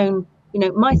stuff. Shown, you know,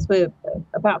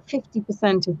 about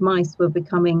 50% of mice were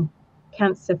becoming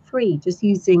cancer-free just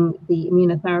using the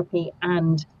immunotherapy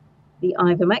and the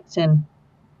ivermectin.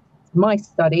 Mice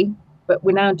study, but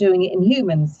we're now doing it in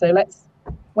humans. So let's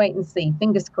wait and see.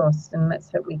 Fingers crossed, and let's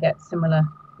hope we get similar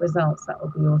results. That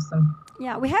would be awesome.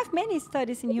 Yeah, we have many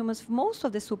studies in humans for most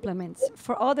of the supplements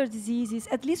for other diseases,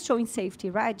 at least showing safety,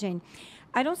 right, Jane?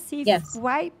 I don't see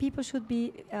why people should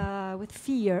be with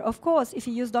fear. Of course, if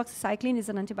you use doxycycline, it's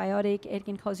an antibiotic, it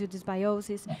can cause you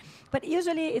dysbiosis. Yeah. But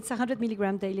usually it's 100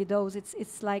 milligram daily dose.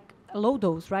 It's like a low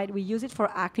dose, right? We use it for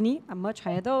acne, a much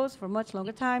higher dose for much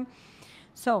longer time.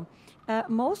 So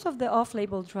most of the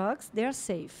off-label drugs, they're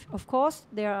safe. Of course,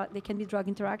 they can be drug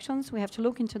interactions. We have to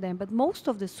look into them. But most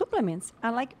of the supplements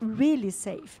are like really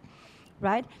safe,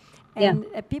 right? And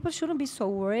people shouldn't be so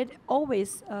worried.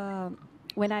 Always,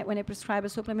 when I prescribe a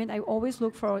supplement, I always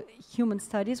look for human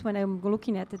studies when I'm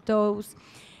looking at the dose.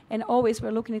 And always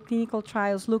we're looking at clinical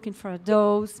trials, looking for a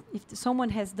dose. If someone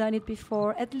has done it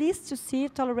before, at least to see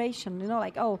toleration, you know,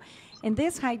 like, oh, in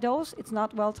this high dose, it's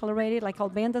not well tolerated, like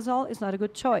albendazole is not a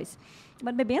good choice.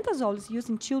 But mebendazole is used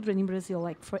in children in Brazil,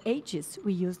 like for ages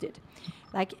we used it.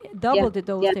 Like double the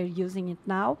dose they're using it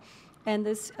now. And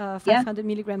this 500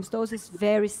 milligrams dose is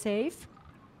very safe.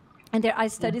 And there are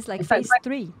studies like phase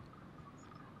 3.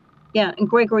 And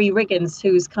Gregory Riggins,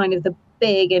 who's kind of the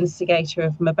big instigator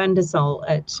of mebendazole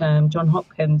at John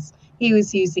Hopkins, he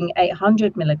was using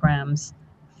 800 milligrams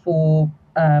for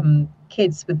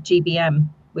kids with GBM,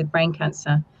 with brain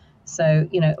cancer. So,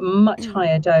 you know, a much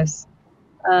higher dose.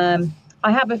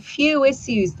 I have a few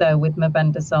issues, though, with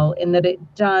mebendazole in that it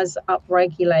does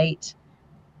upregulate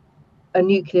a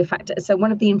nuclear factor. So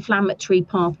one of the inflammatory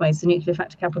pathways, the nuclear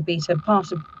factor kappa beta,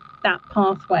 part of that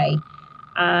pathway.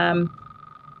 Yeah,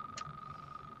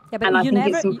 but you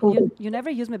never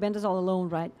use mebendazole alone,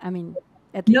 right? I mean,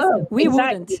 at least we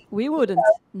wouldn't,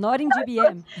 not in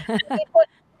GBM.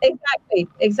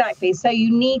 Exactly. So you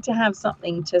need to have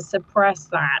something to suppress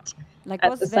that. Like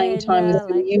at the same time as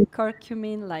like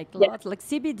curcumin, like lots, like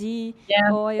CBD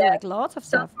oil, like lots of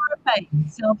stuff.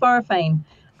 Sulforaphane,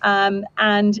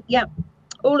 and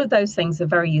all of those things are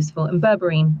very useful, and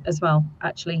berberine as well.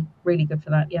 Actually, really good for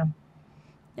that.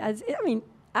 I mean,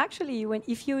 actually,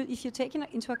 if you take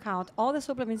into account all the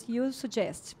supplements you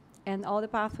suggest and all the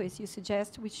pathways you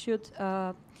suggest, we should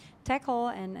tackle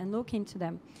and look into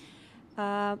them.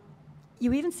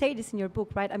 You even say this in your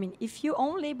book, right? I mean, if you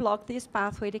only block this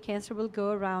pathway, the cancer will go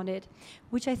around it,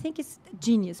 which I think is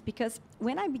genius. Because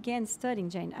when I began studying,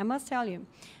 Jane, I must tell you,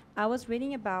 I was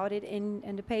reading about it in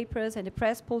the papers and the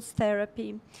press pulse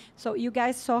therapy. So you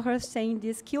guys saw her saying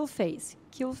this kill phase,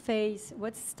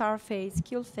 what's star phase,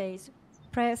 kill phase,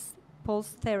 press pulse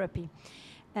therapy.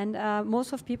 And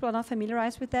most of people are not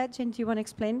familiarized with that. Jane, do you want to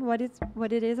explain what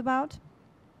it is about?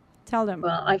 Tell them.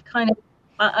 Well, I've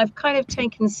kind of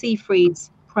taken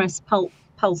Siegfried's press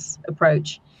pulse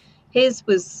approach. His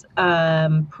was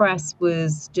press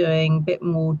was doing a bit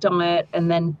more diet, and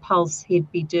then pulse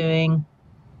he'd be doing.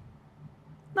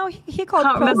 No, he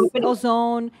called press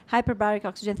ozone, hyperbaric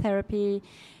oxygen therapy.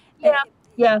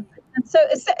 Yeah. And so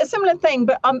a similar thing,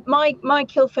 but my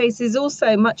kill phase is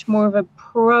also much more of a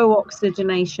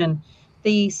pro-oxygenation.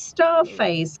 The star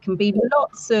phase can be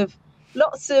lots of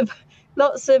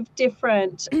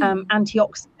different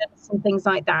antioxidants and things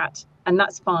like that, and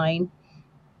that's fine.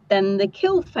 Then the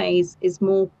kill phase is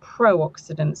more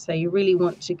pro-oxidant, so you really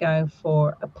want to go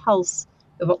for a pulse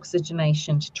of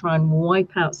oxygenation to try and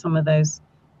wipe out some of those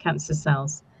cancer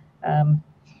cells,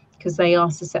 because they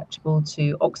are susceptible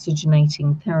to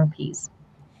oxygenating therapies,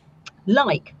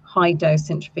 like high-dose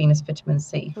intravenous vitamin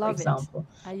C, for example.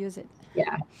 I use it.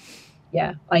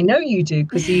 Yeah, I know you do,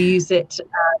 because you use it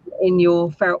in your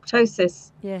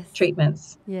ferroptosis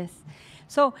treatments. Yes.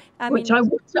 So, which I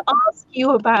want to ask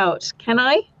you about. Can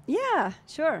I? Yeah,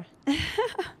 sure.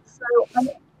 So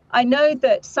I know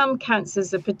that some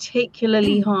cancers are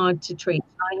particularly hard to treat.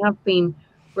 I have been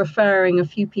referring a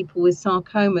few people with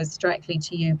sarcomas directly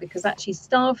to you, because actually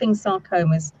starving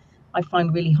sarcomas I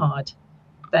find really hard.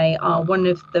 They are one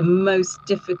of the most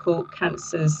difficult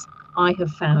cancers I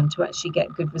have found to actually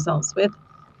get good results with.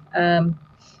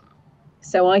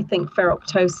 So I think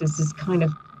ferroptosis is kind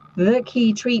of the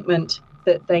key treatment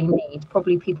that they need.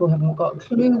 Probably people haven't got a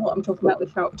clue what I'm talking about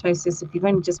with ferroptosis. If you've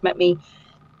only just met me,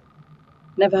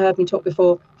 never heard me talk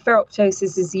before,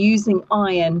 ferroptosis is using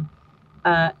iron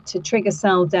to trigger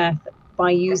cell death by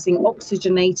using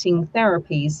oxygenating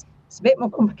therapies. It's a bit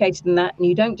more complicated than that, and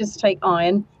you don't just take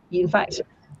iron. In fact,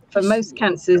 for most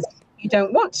cancers, you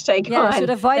don't want to take iron. Yeah, you should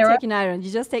avoid taking iron. You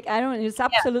just take iron, and it's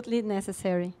absolutely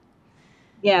necessary.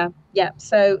 Yeah.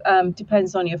 So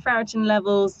depends on your ferritin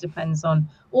levels, depends on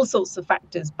all sorts of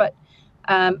factors. But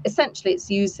essentially, it's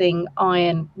using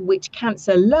iron, which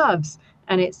cancer loves,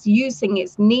 and it's using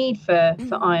its need for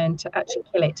iron to actually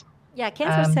kill it. Yeah,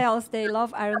 cancer cells, they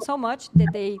love iron so much that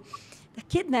they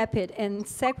kidnap it and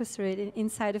sequester it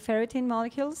inside the ferritin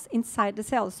molecules inside the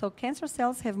cells. So cancer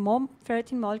cells have more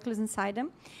ferritin molecules inside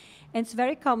them. And it's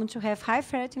very common to have high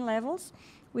ferritin levels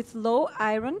with low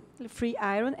iron, free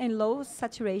iron, and low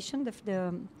saturation,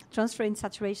 the transfer in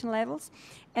saturation levels.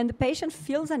 And the patient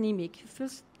feels anemic,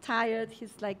 feels tired.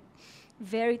 He's like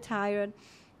very tired.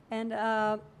 And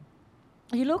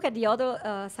you look at the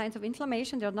other signs of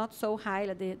inflammation, they're not so high,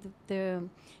 like the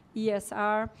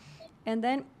ESR. And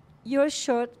then you're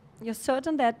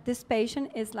certain that this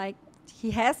patient is like,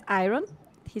 he has iron,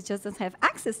 he just doesn't have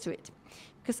access to it.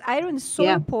 Because iron is so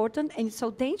important and it's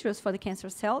so dangerous for the cancer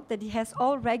cell that it has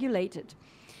all regulated.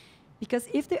 Because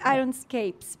if the iron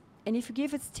escapes and if you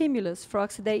give it stimulus for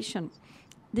oxidation,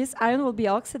 this iron will be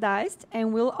oxidized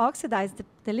and will oxidize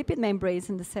the lipid membranes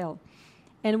in the cell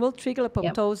and will trigger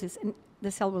apoptosis and the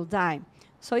cell will die.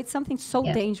 So it's something so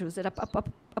dangerous that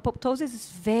apoptosis is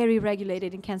very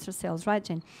regulated in cancer cells, right,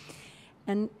 Jane?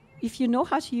 And if you know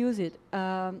how to use it,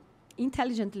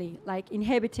 intelligently, like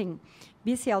inhibiting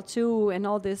BCL2 and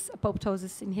all these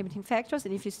apoptosis inhibiting factors.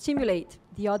 And if you stimulate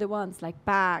the other ones, like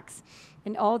PAX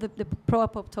and all the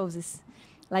pro-apoptosis,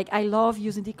 like I love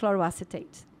using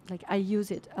dichloroacetate. Like I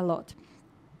use it a lot.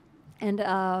 And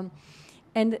the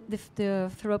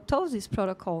ferroptosis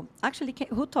protocol, actually,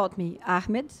 who taught me?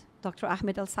 Ahmed, Dr.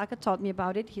 Ahmed Al-Saka taught me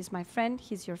about it. He's my friend.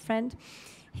 He's your friend.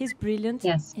 He's brilliant.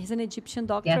 Yes. He's an Egyptian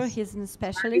doctor. Yes. He's a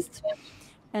specialist.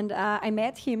 And I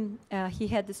met him. He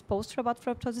had this poster about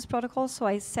ferroptosis protocol. So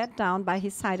I sat down by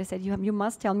his side. I said, you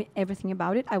must tell me everything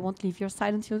about it. I won't leave your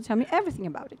side until you tell me everything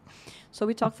about it. So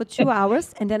we talked for 2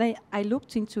 hours. And then I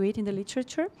looked into it in the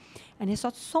literature. And I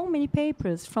saw so many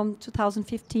papers from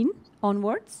 2015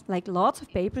 onwards, like lots of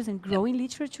papers and growing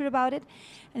literature about it.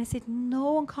 And I said,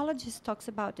 no oncologist talks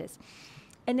about this.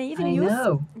 And they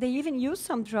even use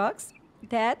some drugs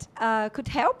that could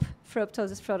help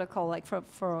ferroptosis protocol, like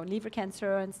for liver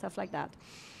cancer and stuff like that.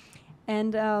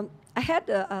 And I had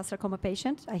a sarcoma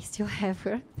patient. I still have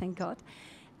her, thank God.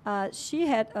 She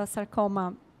had a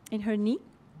sarcoma in her knee.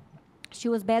 She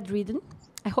was bedridden.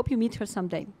 I hope you meet her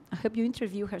someday. I hope you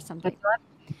interview her someday.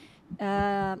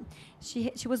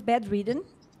 She was bedridden,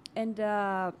 and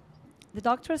the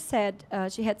doctor said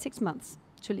she had 6 months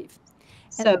to live.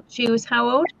 So she was how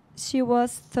old? She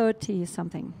was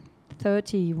 30-something.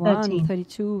 31, 13.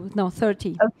 32, no,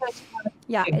 30. Oh, 31.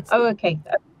 Yeah. Okay.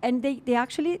 And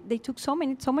they took so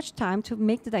much time to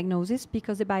make the diagnosis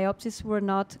because the biopsies were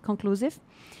not conclusive.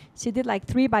 She did like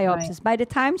 3 biopsies. Right. By the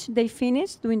time they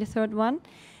finished doing the third one,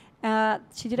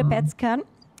 she did a PET scan,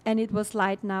 and it was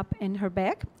lighting up in her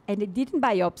back, and they didn't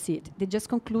biopsy it. They just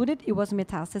concluded it was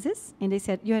metastasis, and they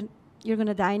said, you're going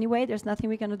to die anyway. There's nothing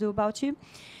we're going to do about you.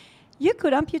 You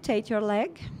could amputate your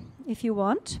leg if you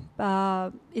want.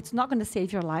 It's not going to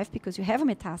save your life because you have a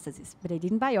metastasis, but they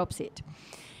didn't biopsy it.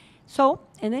 So,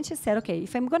 and then she said, okay,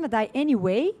 if I'm going to die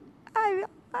anyway,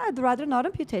 I'd rather not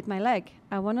amputate my leg.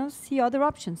 I want to see other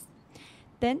options.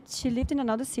 Then she lived in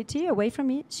another city away from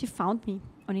me. She found me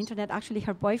on the internet, actually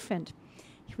her boyfriend,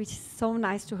 which is so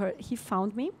nice to her. He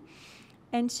found me,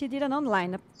 and she did an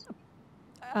online.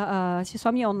 She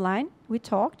saw me online. We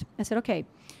talked. I said, okay,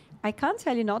 I can't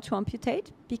tell you not to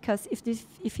amputate because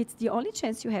if it's the only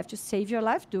chance you have to save your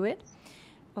life, do it.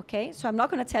 Okay, so I'm not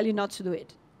going to tell you not to do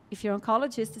it. If your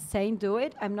oncologist is saying do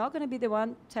it, I'm not going to be the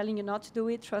one telling you not to do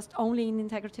it. Trust only in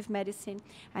integrative medicine.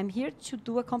 I'm here to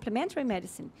do a complementary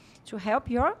medicine to help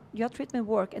your treatment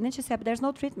work. And then she said, but there's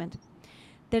no treatment.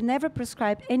 They never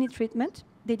prescribed any treatment.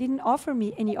 They didn't offer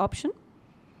me any option.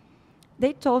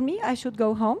 They told me I should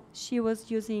go home. She was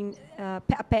using a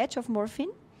patch of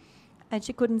morphine, and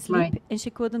she couldn't sleep, and she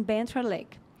couldn't bend her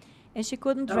leg, and she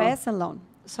couldn't dress alone.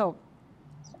 So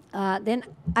then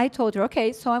I told her,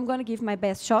 okay, so I'm going to give my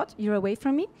best shot. You're away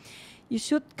from me. You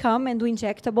should come and do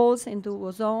injectables and do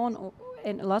ozone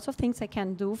and lots of things I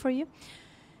can do for you.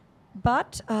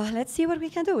 But let's see what we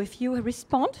can do. If you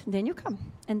respond, then you come.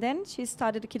 And then she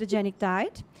started a ketogenic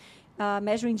diet,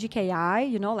 measuring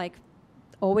GKI, like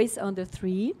always under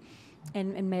 3,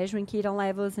 and measuring ketone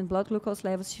levels and blood glucose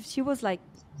levels. She was like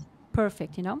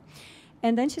perfect,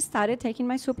 And then she started taking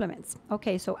my supplements.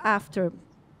 Okay, so after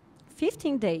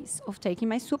 15 days of taking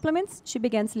my supplements, she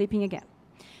began sleeping again.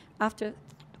 After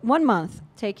 1 month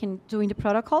doing the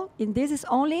protocol, and this is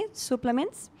only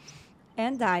supplements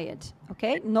and diet,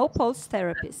 okay? No pulse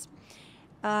therapies.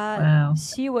 Wow.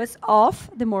 She was off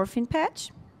the morphine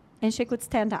patch, and she could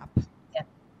stand up. Yeah,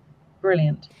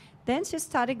 brilliant. Then she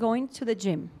started going to the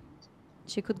gym.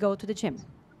 She could go to the gym.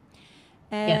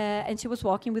 And she was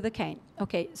walking with a cane.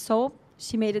 Okay, so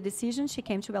she made a decision. She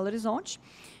came to Belo Horizonte.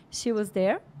 She was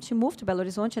there. She moved to Belo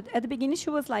Horizonte. At the beginning, she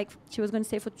was going to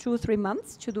stay for 2 or 3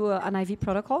 months to do an IV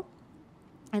protocol.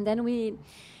 And then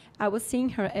I was seeing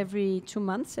her every 2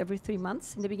 months, every 3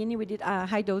 months. In the beginning, we did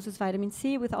high doses vitamin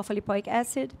C with alpha-lipoic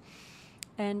acid.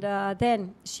 And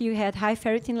then she had high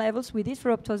ferritin levels. We did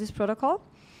ferroptosis protocol.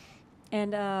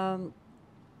 And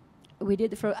we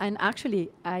did and actually,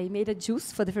 I made a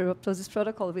juice for the ferroptosis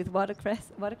protocol with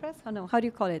watercress. Watercress? Oh, no. How do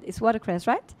you call it? It's watercress,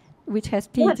 right? Which has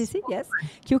PETC, yes.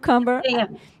 Cucumber.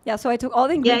 Yeah, so I took all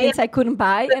the ingredients I couldn't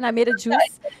buy, and I made a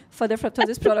juice for the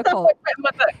ferroptosis protocol.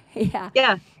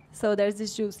 Yeah. So there's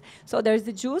this juice. So there's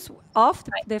the juice of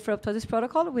the ferroptosis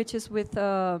protocol, which is with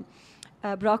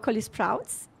broccoli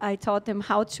sprouts. I taught them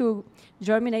how to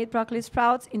germinate broccoli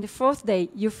sprouts. In the 4th day,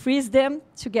 you freeze them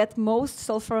to get most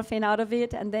sulforaphane out of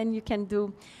it, and then you can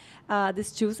do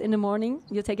this juice in the morning.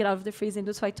 You take it out of the freezer and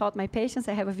do. So I taught my patients.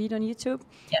 I have a video on YouTube.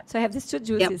 Yep. So I have these 2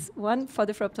 juices, one for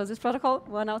the ferroptosis protocol,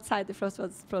 one outside the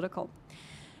ferroptosis protocol,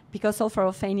 because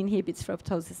sulforaphane inhibits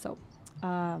ferroptosis. So,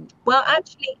 well,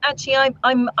 actually,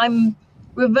 I'm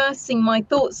reversing my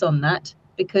thoughts on that,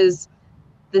 because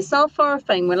the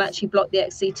sulforaphane will actually block the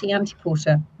XCT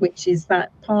antiporter, which is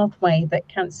that pathway that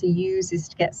cancer uses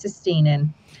to get cysteine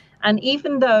in. And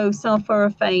even though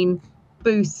sulforaphane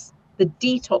boosts the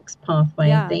detox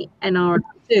pathway, the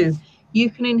NRF2, you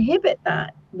can inhibit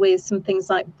that with some things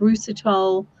like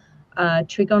brucitol,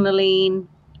 trigonelline.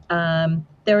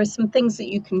 There are some things that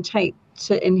you can take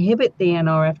to inhibit the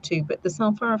NRF2, but the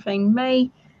sulforaphane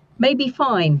may be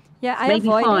fine. Yeah,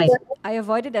 I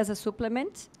avoid it as a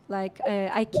supplement. Like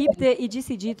I keep the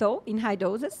EGCG though in high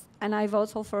doses, and I avoid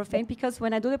sulforaphane because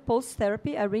when I do the pulse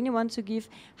therapy, I really want to give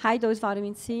high dose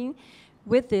vitamin C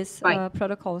with this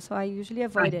protocol. So I usually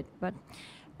avoid it. But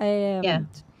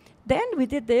then we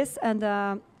did this,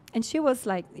 and she was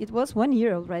like, it was 1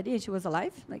 year already, and she was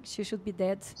alive. Like she should be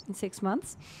dead in 6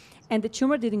 months, and the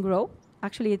tumor didn't grow.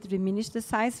 Actually, it diminished the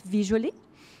size visually.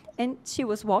 And she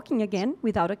was walking again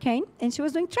without a cane, and she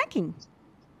was doing trekking.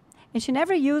 And she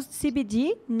never used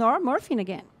CBD nor morphine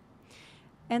again.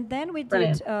 And then we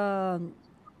did, then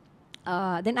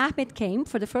Ahmed came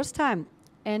for the first time,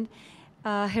 and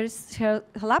her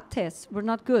lab tests were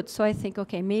not good. So I think,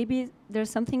 okay, maybe there's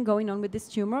something going on with this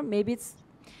tumor. Maybe it's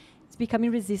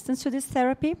becoming resistant to this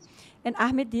therapy. And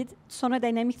Ahmed did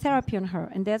sonodynamic therapy on her.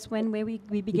 And that's when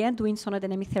we began doing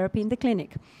sonodynamic therapy in the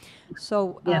clinic.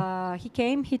 So he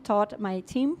came, he taught my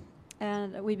team,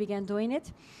 and we began doing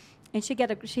it. And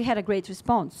she had a great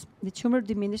response. The tumor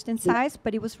diminished in size,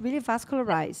 but it was really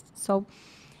vascularized. So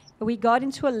we got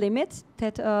into a limit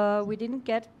that we didn't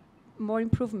get more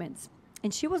improvements.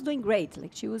 And she was doing great.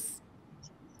 Like she was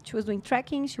doing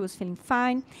trekking, she was feeling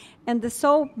fine. And the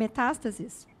sole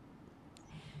metastasis,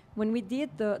 when we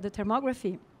did the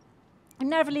thermography, it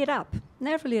never lit up.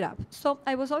 So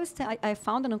I was always, I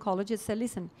found an oncologist, said,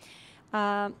 listen,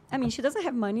 I mean, she doesn't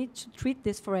have money to treat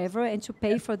this forever and to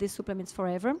pay for these supplements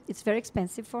forever. It's very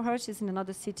expensive for her. She's in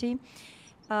another city.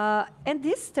 And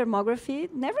this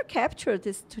thermography never captured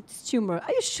this tumor.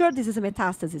 Are you sure this is a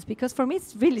metastasis? Because for me,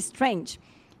 it's really strange.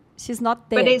 She's not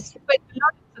there.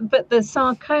 But the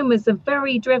sarcomas are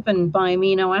very driven by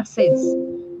amino acids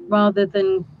rather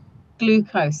than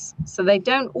glucose. So they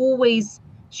don't always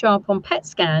show up on PET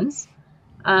scans.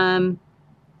 And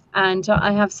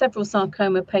I have several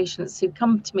sarcoma patients who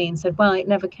come to me and said, well, it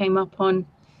never came up on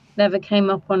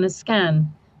a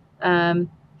scan.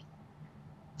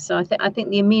 So I think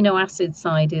the amino acid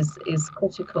side is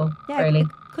critical, really. It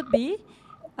could be.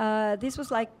 This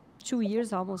was like 2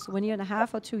 years almost, 1 year and a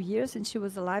half or 2 years, and she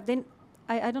was alive. Then,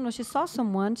 I don't know, she saw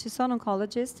an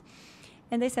oncologist,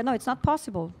 and they said, no, it's not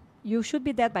possible. You should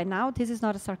be dead by now. This is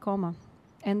not a sarcoma.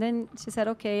 And then she said,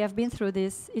 okay, I've been through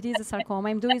this. It is a sarcoma.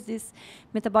 I'm doing this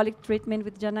metabolic treatment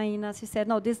with Janaina. She said,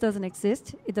 no, this doesn't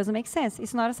exist. It doesn't make sense.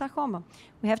 It's not a sarcoma.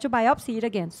 We have to biopsy it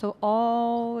again. So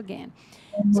all again.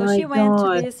 So she went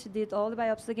to this. She did all the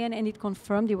biopsies again, and it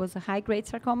confirmed it was a high-grade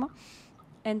sarcoma.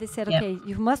 And they said, okay,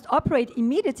 you must operate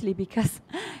immediately because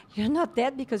you're not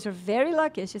dead because you're very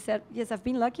lucky. She said, yes, I've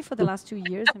been lucky for the last 2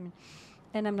 years. I mean,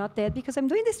 and I'm not dead because I'm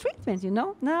doing this treatment, you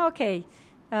know? No, okay.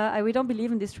 We don't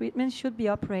believe in this treatment, should be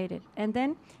operated. And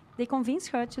then they convinced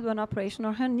her to do an operation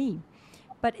on her knee.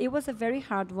 But it was a very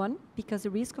hard one because the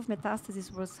risk of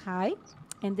metastasis was high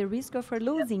and the risk of her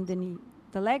losing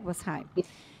the leg was high.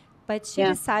 But she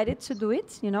decided to do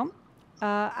it, you know.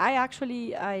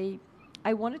 I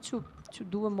wanted to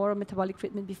do a more metabolic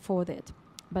treatment before that.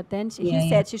 But then he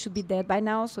said she should be dead by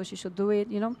now, so she should do it,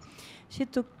 you know.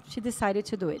 She decided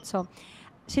to do it. So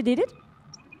she did it.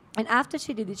 And after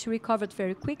she did it, she recovered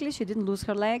very quickly. She didn't lose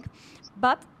her leg.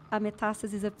 But a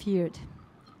metastasis appeared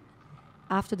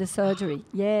after the surgery.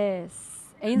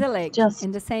 Yes. In the leg.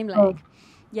 In the same leg.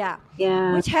 Yeah.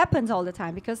 Which happens all the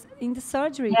time because in the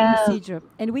surgery procedure,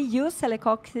 and we use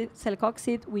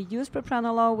celecoxib, we use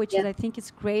propranolol, which I think is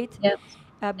great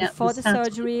before the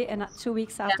surgery and 2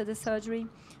 weeks after the surgery.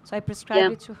 So I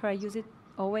prescribe it to her. I use it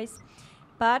always.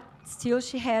 But still,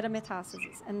 she had a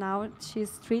metastasis, and now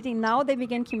she's treating. Now they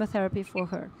began chemotherapy for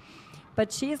her,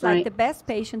 but she is like the best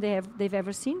patient they've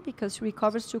ever seen because she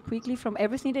recovers too quickly from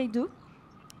everything they do.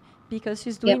 Because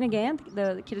she's doing again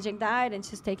the ketogenic diet and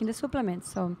she's taking the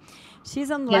supplements. So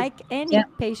she's unlike any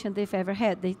patient they've ever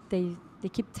had. They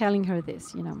keep telling her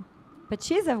this, you know. But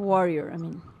she's a warrior. I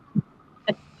mean.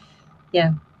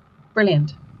 Yeah,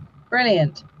 brilliant.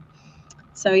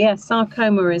 So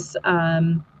sarcoma is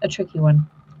a tricky one.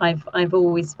 I've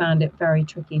always found it very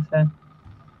tricky for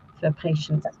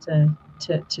patients to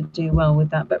do well with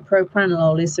that. But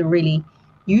propranolol is a really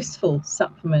useful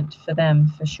supplement for them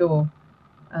for sure.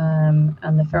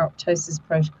 And the ferroptosis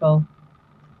protocol,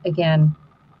 again,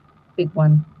 big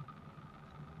one.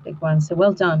 So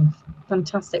well done,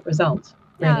 fantastic result.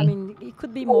 Yeah, really. I mean, it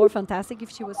could be more fantastic if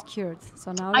she was cured.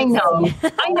 So now I let's know, see.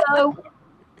 I know.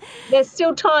 There's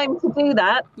still time to do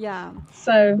that. Yeah.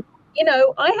 So, you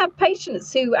know, I have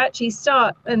patients who actually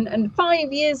start and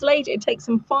 5 years later, it takes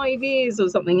them 5 years or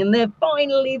something, and they're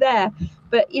finally there.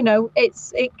 But, you know,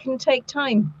 it can take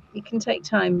time. It can take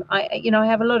time. I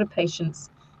have a lot of patients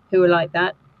who are like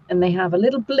that, and they have a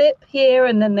little blip here,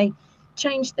 and then they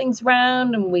change things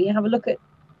around, and we have a look at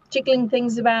jiggling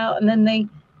things about, and then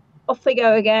off they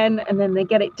go again, and then they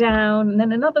get it down, and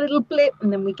then another little blip,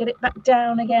 and then we get it back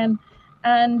down again.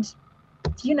 And,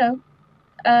 you know,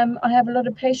 I have a lot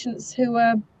of patients who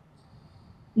are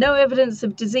no evidence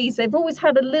of disease. They've always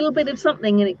had a little bit of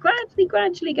something, and it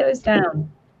gradually goes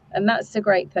down. And that's the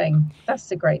great thing. That's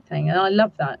the great thing. And I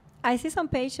love that. I see some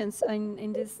patients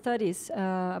in these studies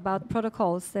about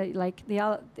protocols, that, like the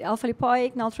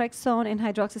alpha-lipoic, naltrexone, and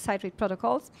hydroxycitrate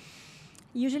protocols.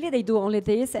 Usually they do only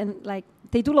this, and like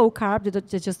they do low carb.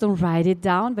 They just don't write it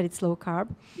down, but it's low carb.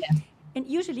 Yeah. And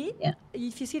usually,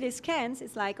 if you see the scans,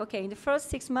 it's like, okay, in the first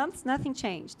 6 months, nothing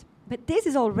changed. But this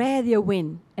is already a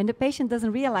win, and the patient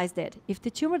doesn't realize that. If the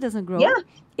tumor doesn't grow,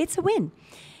 it's a win.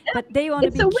 Yeah. But they want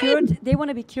to be cured. They want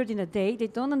to be cured in a day. They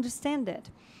don't understand that.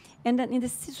 And then in the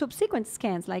subsequent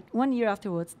scans, like 1 year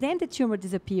afterwards, then the tumor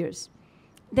disappears.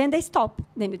 Then they stop.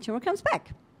 Then the tumor comes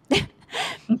back.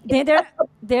 Then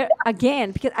they're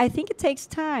again, because I think it takes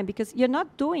time, because you're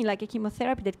not doing like a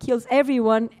chemotherapy that kills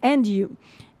everyone and you.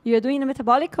 You're doing a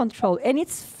metabolic control, and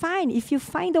it's fine if you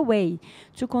find a way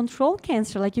to control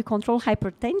cancer, like you control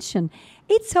hypertension.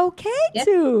 It's okay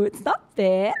to. It's not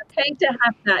bad. It's okay to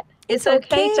have that. It's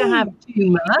okay to have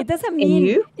tumor. It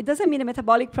doesn't mean a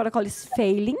metabolic protocol is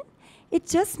failing. It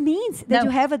just means that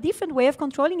you have a different way of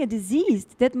controlling a disease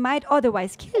that might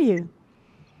otherwise kill you,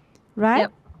 right?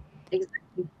 Yep.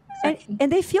 Exactly.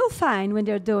 And they feel fine when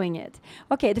they're doing it.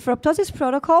 Okay, the fructosis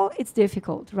protocol, it's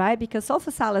difficult, right? Because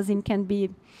sulfasalazine can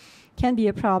be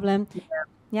a problem.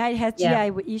 Yeah, it has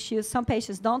GI issues. Some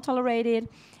patients don't tolerate it.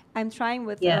 I'm trying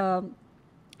with,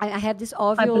 I have these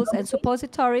ovules and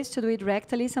suppositories to do it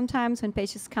rectally sometimes when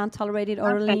patients can't tolerate it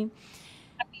orally.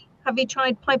 Okay. Have you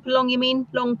tried piperlong, you mean?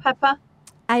 Long pepper?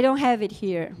 I don't have it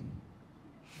here.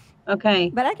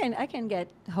 Okay. But I can get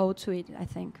hold to it, I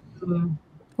think. Mm.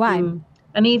 Why? Mm.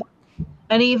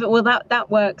 And even well, that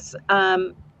works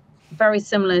very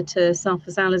similar to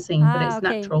sulfasalazine, but it's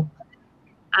natural.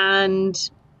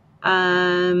 And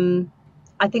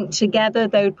I think together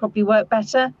they would probably work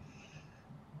better.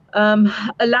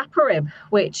 Olaparib,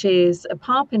 which is a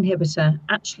PARP inhibitor,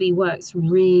 actually works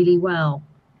really well,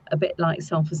 a bit like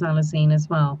sulfasalazine as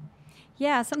well.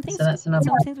 Yeah, some things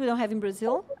we don't have in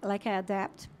Brazil, like I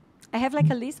adapt. I have like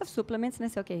a list of supplements, and I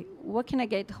say, okay, what can I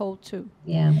get hold to?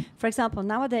 Yeah. For example,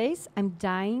 nowadays, I'm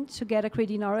dying to get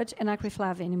acridinoid and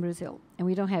acriflavine in Brazil, and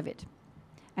we don't have it.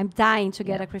 I'm dying to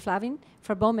get acriflavine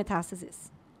for bone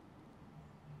metastasis.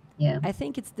 Yeah. I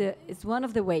think it's one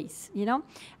of the ways, you know.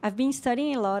 I've been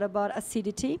studying a lot about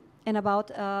acidity and about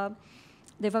the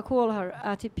vacuolar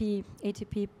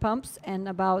ATP pumps, and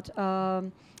about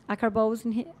acarbose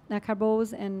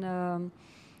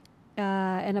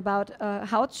and about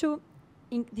how to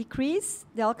decrease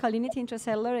the alkalinity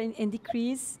intracellular and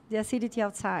decrease the acidity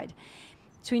outside,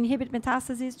 to inhibit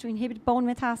metastasis, to inhibit bone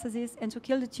metastasis, and to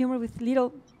kill the tumor with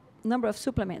little number of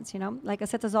supplements, you know, like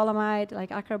acetazolamide, like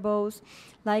acarbose,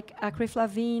 like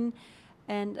acriflavine,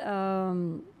 and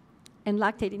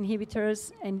lactate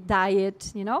inhibitors, and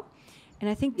diet, you know. And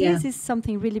I think this is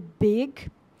something really big,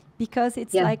 because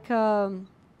it's like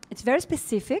it's very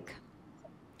specific.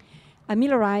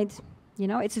 Amiloride, you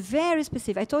know, it's very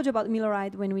specific. I told you about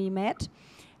amiloride when we met.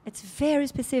 It's very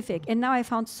specific. And now I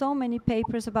found so many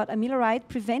papers about amiloride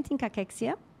preventing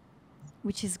cachexia,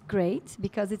 which is great,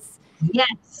 because it's...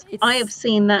 Yes, I have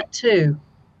seen that too.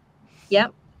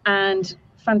 Yep, and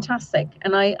fantastic.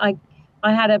 And I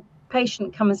had a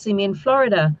patient come and see me in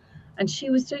Florida, and she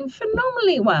was doing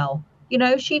phenomenally well. You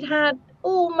know, she'd had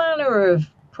all manner of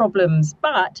problems,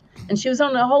 and she was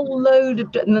on a whole load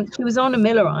of, she was on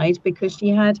amiloride because she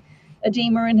had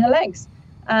edema in her legs.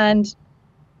 And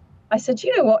I said,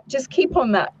 you know what, just keep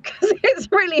on that, because it's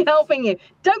really helping you.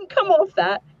 Don't come off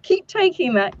that. Keep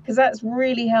taking that, because that's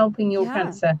really helping your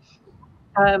cancer.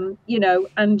 You know,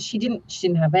 and she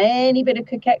didn't have any bit of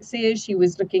cachexia. She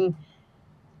was looking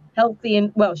healthy,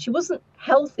 and well, she wasn't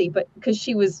healthy, but because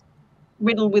she was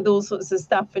riddled with all sorts of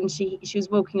stuff, and she was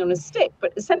walking on a stick,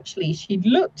 but essentially she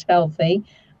looked healthy,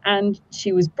 and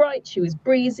she was bright, she was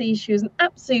breezy, she was an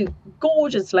absolute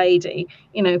gorgeous lady,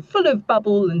 you know, full of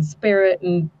bubble and spirit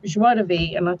and joie de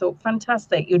vivre. And I thought,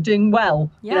 fantastic, you're doing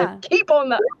well. You know, keep on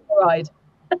that ride.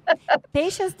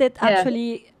 Patients that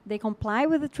actually they comply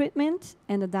with the treatment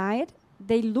and the diet,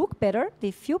 they look better,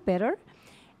 they feel better,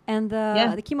 and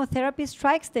the chemotherapy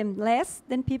strikes them less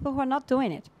than people who are not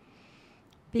doing it.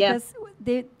 Because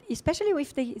they, especially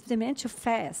if they manage to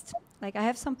fast. Like I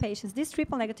have some patients, this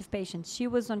triple negative patient, she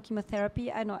was on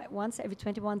chemotherapy, I know, once every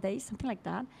 21 days, something like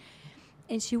that.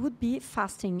 And she would be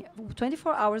fasting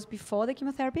 24 hours before the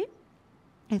chemotherapy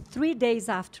and 3 days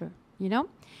after, you know?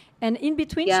 And in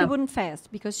between, she wouldn't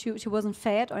fast because she wasn't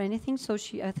fed or anything. So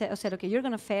I said, okay, you're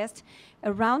going to fast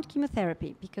around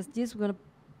chemotherapy because this is going to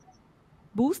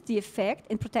boost the effect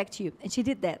and protect you. And she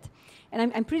did that.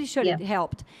 And I'm pretty sure it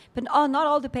helped. But not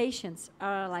all the patients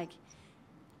are like,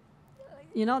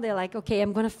 you know, they're like, okay,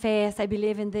 I'm going to fast. I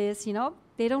believe in this, you know.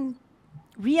 They don't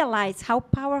realize how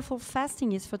powerful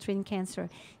fasting is for treating cancer,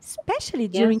 especially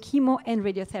during chemo and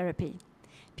radiotherapy,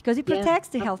 because it protects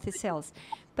the healthy cells.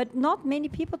 But not many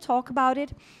people talk about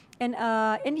it.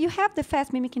 And you have the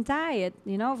fast mimicking diet.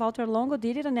 You know, Walter Longo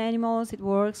did it on animals. It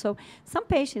works. So some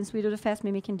patients, we do the fast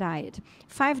mimicking diet.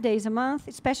 5 days a month,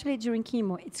 especially during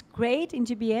chemo. It's great in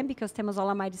GBM because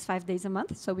temozolomide is 5 days a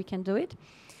month, so we can do it.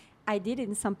 I did it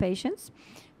in some patients.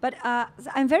 But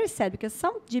I'm very sad because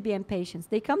some GBM patients,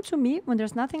 they come to me when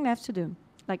there's nothing left to do.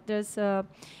 Like there's,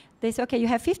 they say, okay, you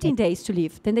have 15 days to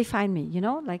live. Then they find me, you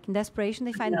know, like in desperation,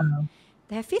 they find me.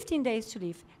 They have 15 days to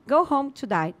live. Go home to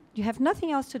die. You have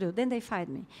nothing else to do. Then they find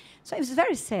me. So it was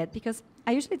very sad because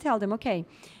I usually tell them, okay,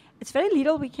 it's very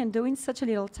little we can do in such a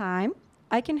little time.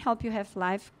 I can help you have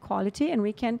life quality, and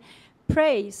we can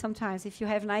pray sometimes. If you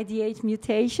have an IDH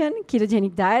mutation,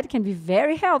 ketogenic diet can be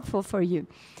very helpful for you.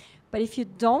 But if you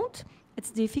don't,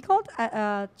 it's difficult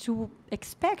to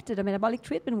expect that a metabolic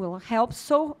treatment will help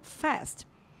so fast.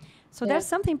 So there's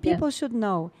something people should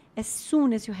know as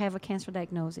soon as you have a cancer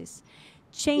diagnosis.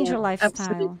 Change your lifestyle.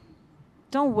 Absolutely.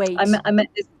 Don't wait. I met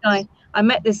this guy. I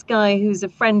met this guy who's a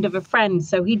friend of a friend.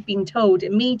 So he'd been told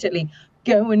immediately,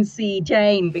 go and see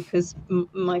Jane, because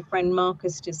my friend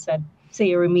Marcus just said,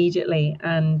 see her immediately.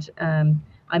 And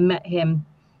I met him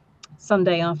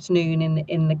Sunday afternoon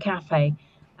in the cafe.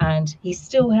 And he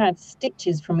still had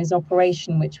stitches from his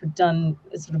operation, which were done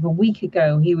sort of a week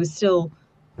ago. He was still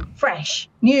fresh,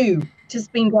 new,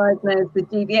 just been diagnosed with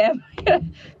GBM.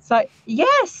 So,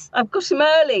 yes, I've got him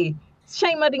early.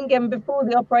 Shame I didn't get him before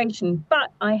the operation,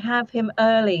 but I have him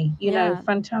early, you know,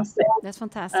 fantastic. That's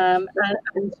fantastic.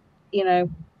 And, you know,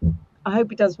 I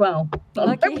hope he does well.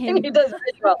 I'm hoping he does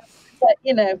really well. But,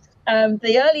 you know,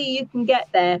 the earlier you can get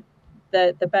there,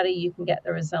 the better you can get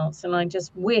the results. And I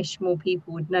just wish more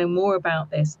people would know more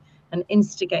about this and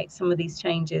instigate some of these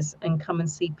changes and come and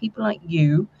see people like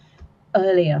you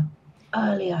earlier.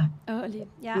 Yeah,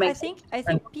 I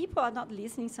think people are not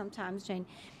listening sometimes, Jane.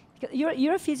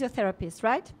 You're a physiotherapist,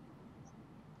 right?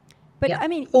 But I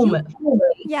mean,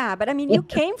 you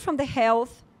came from the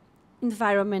health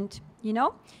environment, you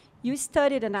know? You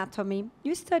studied anatomy,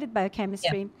 you studied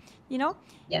biochemistry, you know?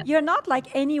 You're not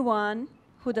like anyone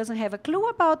who doesn't have a clue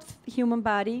about human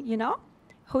body, you know?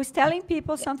 Who's telling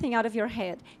people something out of your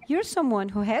head. You're someone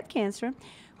who had cancer,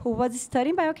 who was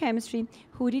studying biochemistry,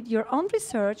 who did your own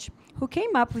research, who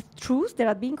came up with truths that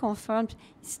are being confirmed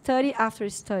study after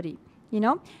study, you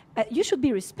know? You should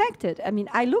be respected. I mean,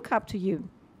 I look up to you.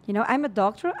 You know, I'm a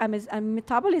doctor. I'm a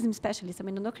metabolism specialist. I'm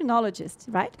an endocrinologist,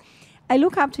 right? I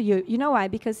look up to you. You know why?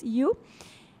 Because you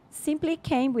simply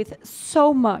came with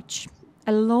so much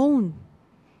alone.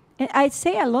 And I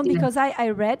say alone because I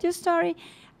read your story.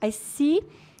 I see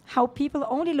how people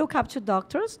only look up to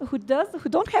doctors who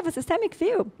don't have a systemic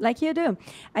view like you do.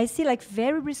 I see like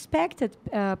very respected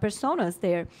personas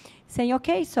there saying,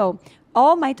 okay, so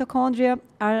all mitochondria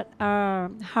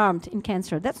are harmed in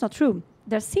cancer. That's not true.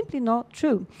 They're simply not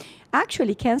true.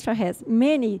 Actually, cancer has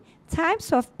many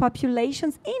types of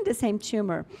populations in the same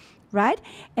tumor, right?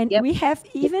 And we have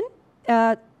even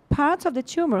parts of the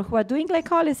tumor who are doing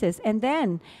glycolysis, and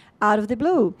then out of the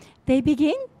blue, they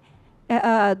begin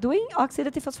doing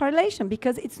oxidative phosphorylation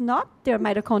because it's not their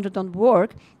mitochondria don't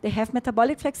work. They have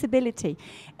metabolic flexibility.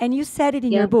 And you said it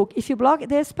in your book. If you block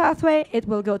this pathway, it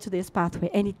will go to this pathway.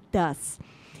 And it does.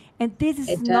 And this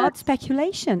is not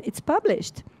speculation. It's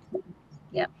published.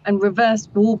 Yeah. And reverse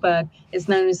Wahlberg is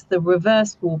known as the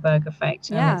reverse Wahlberg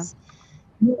effect. And it's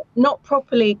not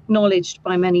properly acknowledged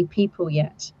by many people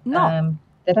yet. No.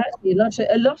 That actually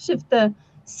a lot of the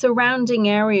surrounding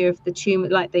area of the tumor,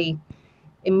 like the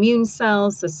immune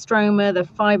cells, the stroma, the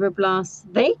fibroblasts,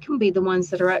 they can be the ones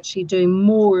that are actually doing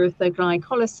more of the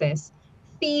glycolysis,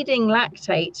 feeding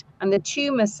lactate, and the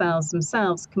tumor cells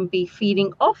themselves can be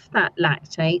feeding off that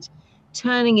lactate,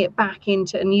 turning it back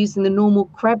into and using the normal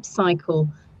Krebs cycle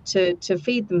to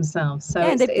feed themselves. So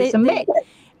it's a mix.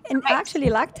 And actually,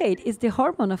 lactate is the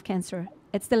hormone of cancer.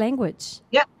 It's the language.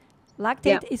 Yeah.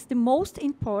 Lactate is the most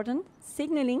important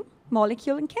signaling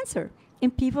molecule in cancer.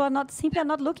 And people are simply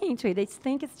not looking into it. They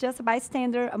think it's just a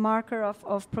bystander, a marker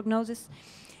of prognosis.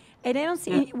 And they don't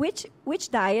see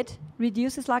which diet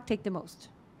reduces lactate the most.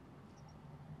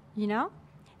 You know?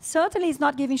 Certainly it's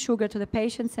not giving sugar to the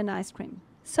patients and ice cream.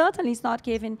 Certainly it's not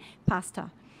giving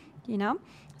pasta. You know?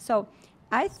 So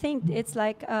I think it's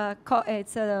like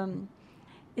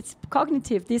it's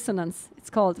cognitive dissonance, it's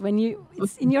called, when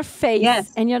it's in your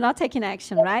face and you're not taking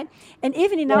action, right? And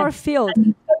even in our field. And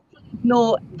you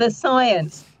ignore the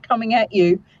science coming at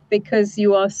you because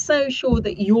you are so sure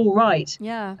that you're right.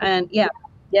 Yeah. And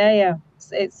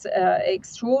it's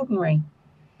extraordinary.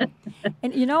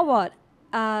 And you know what?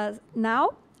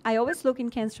 Now, I always look in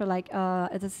cancer like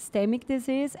as a systemic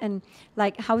disease, and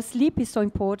like how sleep is so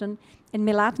important. And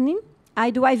melatonin, I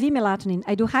do IV melatonin.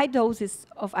 I do high doses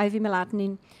of IV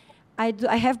melatonin.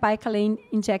 I have Bicalane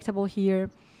injectable here.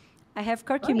 I have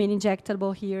curcumin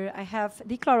injectable here. I have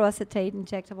dichloroacetate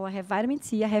injectable. I have vitamin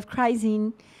C. I have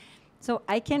chrysin. So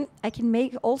I can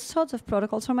make all sorts of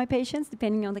protocols for my patients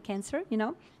depending on the cancer, you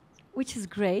know, which is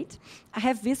great. I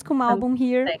have Viscum album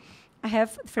here. I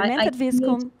have fermented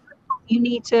Viscum. You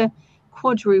need to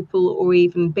quadruple or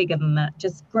even bigger than that.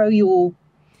 Just grow your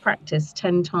practice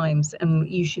 10 times and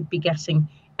you should be getting,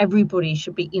 everybody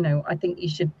should be, you know, I think you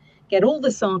should get all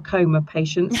the sarcoma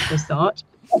patients to start.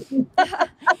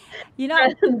 You know,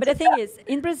 but the thing is,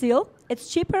 in Brazil,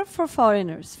 it's cheaper for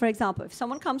foreigners. For example, if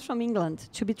someone comes from England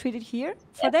to be treated here,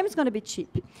 for them it's going to be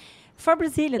cheap. For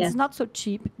Brazilians, it's not so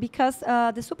cheap because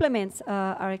the supplements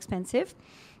are expensive.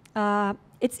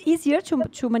 It's easier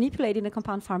to manipulate in a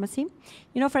compound pharmacy.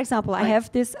 You know, for example, I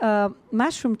have this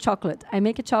mushroom chocolate. I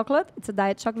make a chocolate. It's a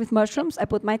diet chocolate with mushrooms. I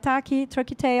put maitake,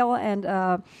 turkey tail, and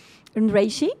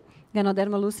reishi,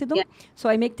 Ganoderma lucidum. Yeah. So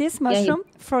I make this mushroom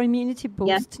for immunity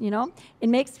boost, you know. It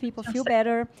makes people feel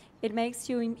better. It makes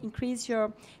you increase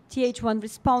your Th1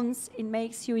 response. It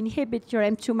makes you inhibit your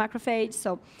M2 macrophage.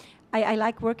 So I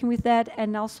like working with that.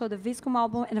 And also the Viscum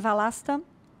album and Valasta.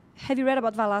 Have you read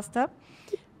about Valasta?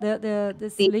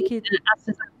 This liquid.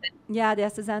 Yeah, the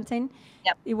astaxanthin.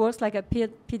 Yep. It works like a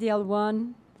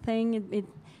PDL1 thing.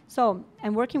 So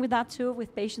I'm working with that too,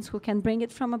 with patients who can bring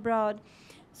it from abroad.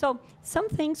 So some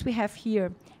things we have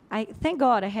here. Thank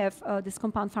God I have this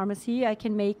compound pharmacy. I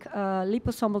can make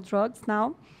liposomal drugs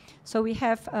now. So we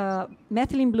have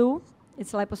methylene blue.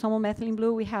 It's liposomal methylene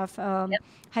blue. We have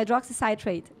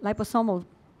hydroxycitrate, liposomal.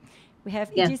 We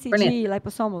have EGCG,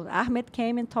 liposomal. Ahmed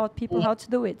came and taught people how to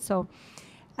do it. So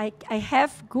I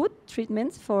have good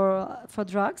treatments for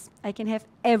drugs. I can have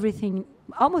everything,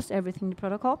 almost everything in the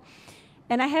protocol.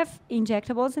 And I have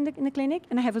injectables in the clinic,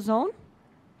 and I have a zone.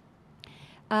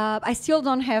 I still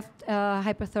don't have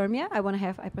hyperthermia. I want to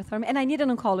have hyperthermia. And I need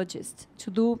an oncologist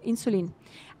to do insulin.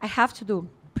 I have to do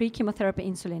pre-chemotherapy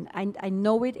insulin. I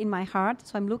know it in my heart,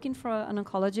 so I'm looking for an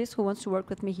oncologist who wants to work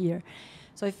with me here.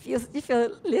 So if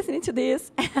you're listening to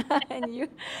this and you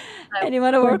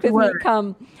want to work with me,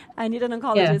 come. I need an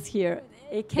oncologist here.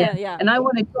 It can, And I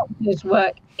want a doctor to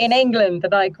work in England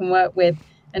that I can work with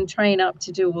and train up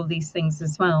to do all these things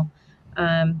as well.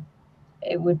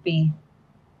 It would be,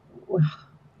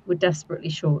 we're desperately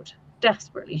short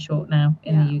now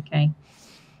in the UK.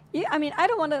 Yeah, I mean, I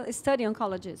don't want to study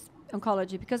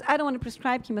oncology because I don't want to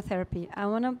prescribe chemotherapy. I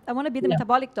want to be the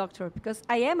metabolic doctor because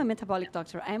I am a metabolic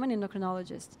doctor. I am an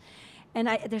endocrinologist. And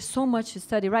there's so much to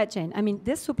study, right, Jane? I mean,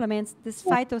 these supplements, these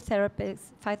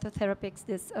phytotherapics,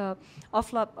 these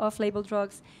off-label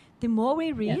drugs, the more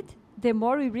we read, the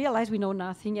more we realize we know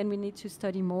nothing and we need to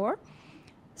study more.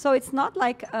 So it's not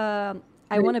like I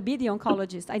want to be the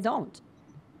oncologist. I don't.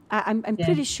 I'm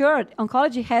pretty sure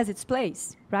oncology has its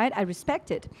place, right? I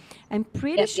respect it. I'm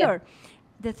pretty sure.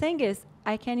 The thing is,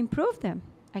 I can improve them.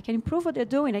 I can improve what they're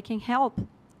doing. I can help.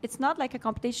 It's not like a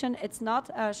competition. It's not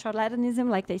charlatanism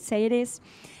like they say it is.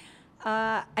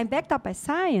 I'm backed up by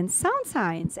science, sound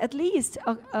science. At least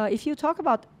if you talk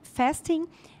about fasting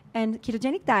and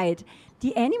ketogenic diet,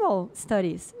 the animal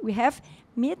studies, we have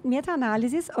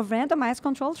meta-analysis of randomized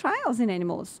controlled trials in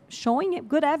animals showing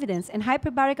good evidence, and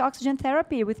hyperbaric oxygen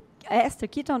therapy with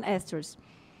ketone esters.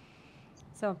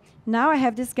 So now I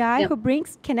have this guy who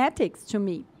brings kinetics to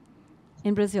me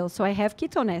in Brazil. So I have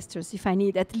ketone esters if I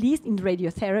need, at least in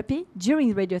radiotherapy.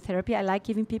 During radiotherapy, I like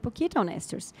giving people ketone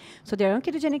esters. So they're on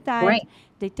ketogenic diet.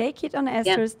 They take ketone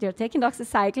esters. They're taking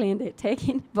doxycycline. They're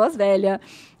taking Boswellia.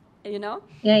 You know?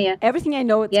 Everything I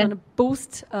know, it's going to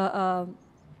boost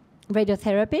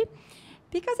radiotherapy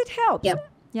because it helps.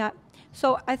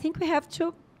 So I think we have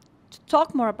to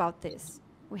talk more about this.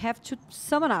 We have to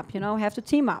sum it up, you know, we have to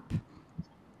team up.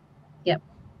 Yep.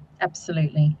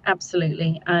 Absolutely.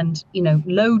 Absolutely. And, you know,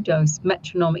 low dose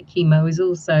metronomic chemo is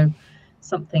also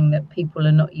something that people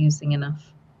are not using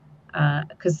enough.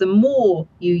 Because the more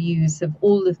you use of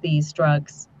all of these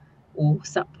drugs or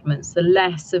supplements, the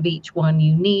less of each one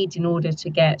you need in order to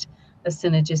get a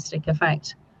synergistic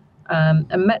effect. A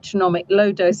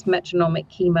low-dose metronomic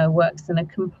chemo works in a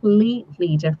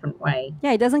completely different way.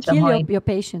 Yeah, it doesn't kill your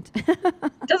patient.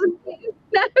 It doesn't.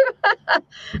 No.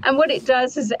 And what it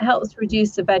does is it helps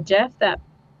reduce the VEGF, that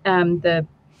the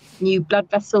new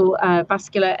blood vessel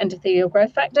vascular endothelial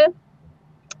growth factor.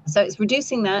 So it's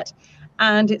reducing that,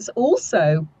 and it's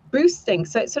also boosting.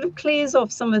 So it sort of clears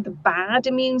off some of the bad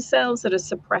immune cells that are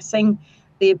suppressing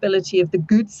the ability of the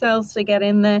good cells to get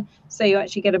in there. So you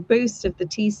actually get a boost of the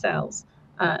T cells,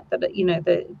 that are, you know,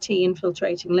 the T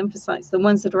infiltrating lymphocytes, the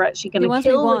ones that are actually going to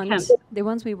kill the cancer. The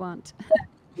ones we want.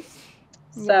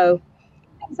 So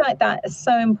things like that are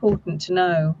so important to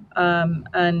know.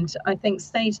 And I think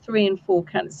stage 3 and 4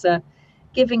 cancer,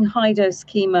 giving high dose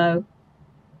chemo,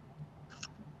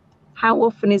 how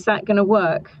often is that going to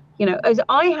work? You know, as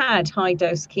I had high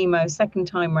dose chemo second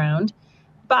time round,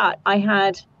 but I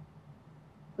had,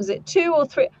 was it 2 or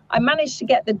 3? I managed to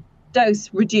get the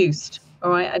dose reduced. All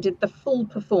right. I did the full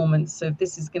performance of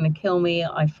this is going to kill me.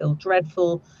 I feel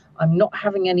dreadful. I'm not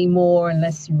having any more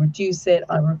unless you reduce it.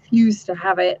 I refuse to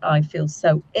have it. I feel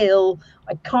so ill.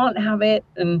 I can't have it.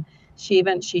 And she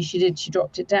eventually, she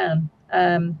dropped it down.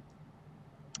 And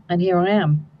here I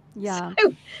am. Yeah.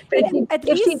 So, but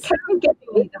if she can give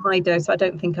me the high dose, I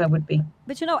don't think I would be.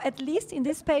 But you know, at least in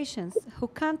these patients who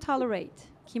can't tolerate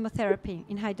chemotherapy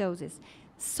in high doses,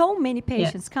 so many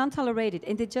patients can't tolerate it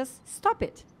and they just stop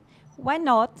it. Why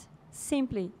not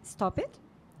simply stop it,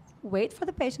 wait for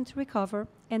the patient to recover,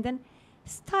 and then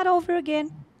start over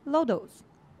again, low dose,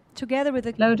 together with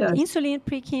the insulin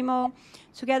pre-chemo,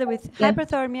 together with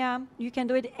hyperthermia. You can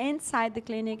do it inside the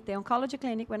clinic, the oncology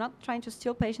clinic. We're not trying to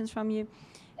steal patients from you.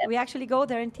 We actually go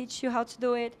there and teach you how to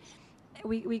do it.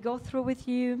 We go through with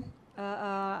you.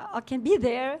 I can be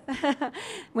there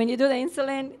when you do the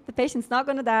insulin. The patient's not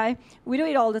going to die. We do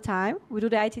it all the time. We do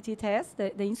the ITT test, the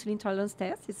insulin tolerance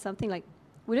test. It's something like,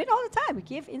 we do it all the time. We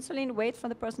give insulin, wait for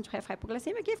the person to have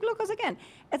hypoglycemia, give glucose again.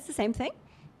 It's the same thing.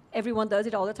 Everyone does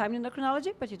it all the time in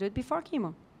endocrinology, but you do it before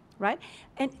chemo, right?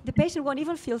 And the patient won't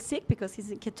even feel sick because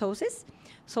he's in ketosis,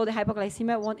 so the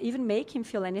hypoglycemia won't even make him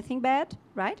feel anything bad,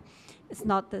 right? It's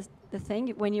not the thing.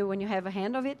 When you have a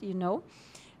hand of it, you know.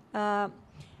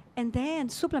 And then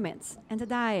supplements and the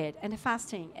diet and the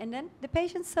fasting. And then the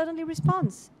patient suddenly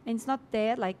responds. And it's not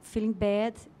there, like feeling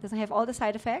bad, doesn't have all the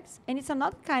side effects. And it's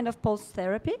another kind of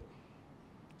post-therapy.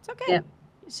 It's okay. Yeah.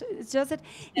 It's just that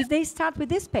if they start with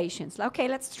these patients, like, okay,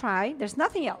 let's try. There's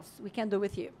nothing else we can do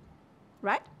with you,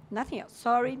 right? Nothing else.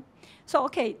 Sorry. So,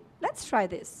 okay, let's try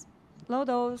this. Low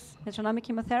dose metronomic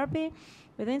chemotherapy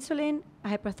with insulin,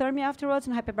 hyperthermia afterwards,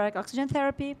 and hyperbaric oxygen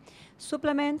therapy,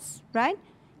 supplements, right?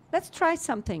 Let's try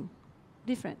something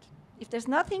different. If there's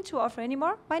nothing to offer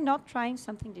anymore, why not trying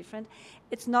something different?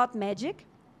 It's not magic.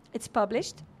 It's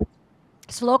published.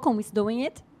 Slocum is doing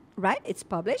it, right? It's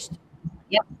published.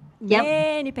 Yep.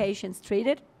 Many patients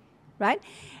treated, right?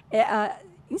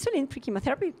 Insulin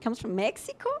pre-chemotherapy comes from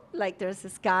Mexico. Like there's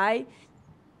this guy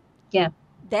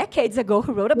decades ago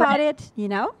who wrote about it, you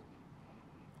know?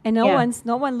 And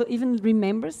no one even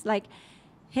remembers, like,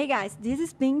 hey guys, this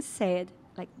is being said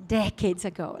like decades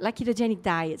ago, like ketogenic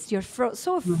diets. You're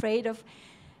so afraid of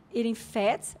eating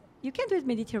fats. You can do it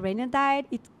Mediterranean diet,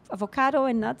 eat avocado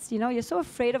and nuts, you know. You're so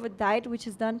afraid of a diet which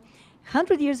is done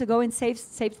 100 years ago and saved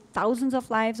thousands of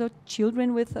lives of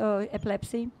children with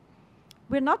epilepsy.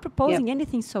 We're not proposing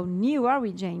anything so new, are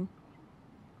we, Jane?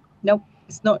 Nope,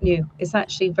 it's not new. It's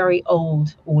actually very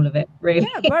old, all of it, really.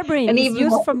 Yeah, berberine and is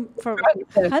used for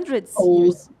hundreds of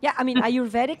years. Yeah, I mean,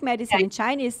 Ayurvedic medicine in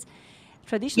Chinese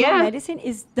traditional medicine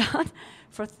is done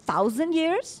for 1,000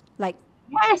 years, like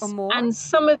or more. And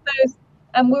some of those,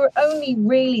 and we're only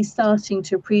really starting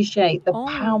to appreciate the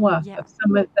power of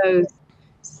some of those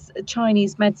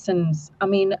Chinese medicines. I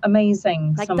mean,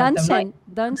 amazing. Like some Dunshan. of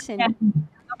them. Dunshan. Yeah,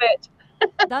 love it.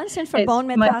 Dunshan for bone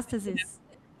metastasis.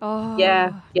 Love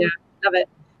it.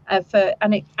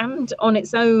 And on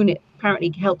its own, it apparently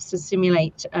helps to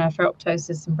stimulate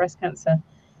ferroptosis and breast cancer.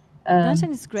 Dunshan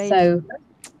is great. So,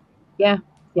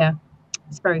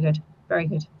 it's very good, very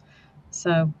good.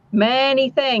 So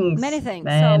many things.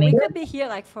 So we could be here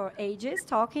like for ages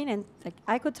talking, and like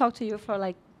I could talk to you for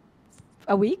like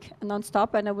a week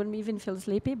nonstop, and I wouldn't even feel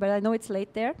sleepy. But I know it's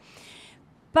late there.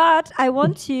 But I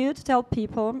want you to tell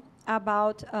people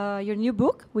about your new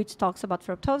book, which talks about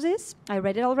fructosis. I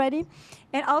read it already.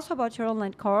 And also about your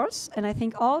online course. And I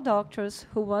think all doctors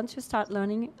who want to start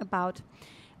learning about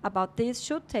this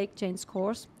should take Jane's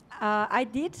course. I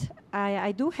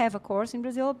do have a course in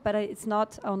Brazil, but it's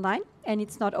not online, and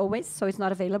it's not always, so it's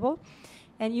not available.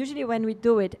 And usually when we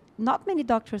do it, not many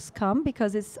doctors come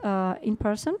because it's in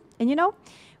person. And you know,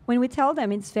 when we tell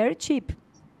them it's very cheap,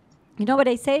 you know what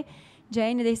they say,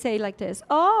 Jane? They say like this,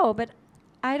 oh, but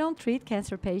I don't treat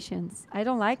cancer patients. I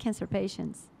don't like cancer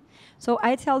patients. So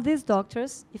I tell these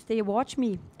doctors, if they watch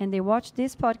me and they watch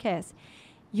this podcast,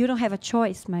 you don't have a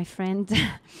choice, my friend.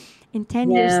 In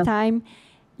 10 years' time,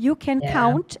 you can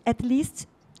count at least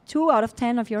 2 out of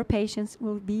 10 of your patients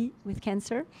will be with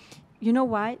cancer. You know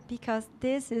why? Because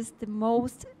this is the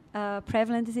most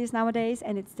prevalent disease nowadays,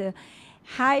 and it's the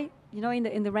high, you know,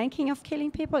 in the ranking of killing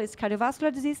people, it's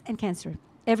cardiovascular disease and cancer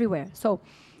everywhere. So,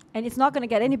 and it's not going to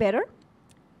get any better.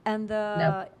 And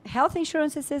the health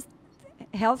insurance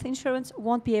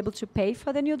won't be able to pay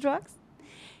for the new drugs.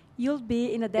 You'll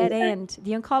be in a dead end.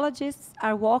 The oncologists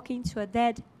are walking to a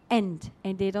dead end,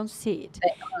 and they don't see it.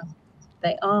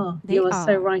 They are. You are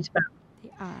so right about it.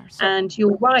 They are. So and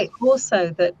you're right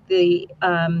also that the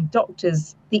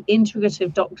doctors, the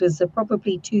integrative doctors, are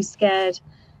probably too scared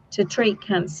to treat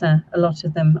cancer, a lot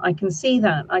of them. I can see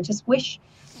that. I just wish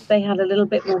they had a little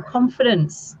bit more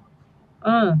confidence.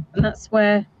 And that's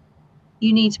where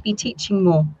you need to be teaching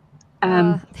more.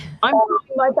 I'm trying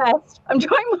my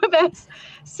best.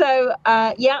 So,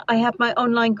 I have my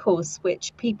online course,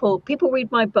 which people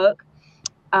read my book.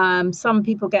 Some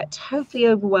people get totally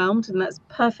overwhelmed, and that's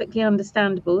perfectly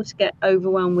understandable to get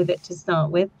overwhelmed with it to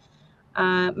start with.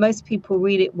 Most people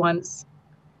read it once,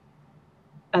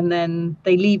 and then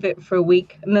they leave it for a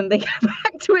week, and then they go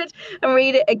back to it and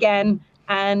read it again.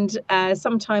 And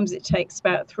sometimes it takes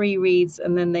about 3 reads,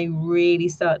 and then they really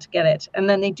start to get it. And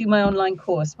then they do my online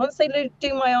course. Once they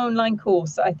do my online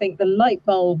course, I think the light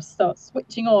bulbs start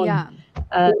switching on. Yeah.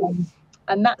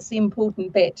 And that's the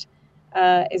important bit,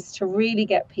 is to really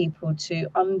get people to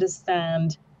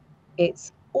understand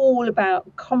it's all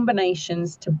about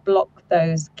combinations to block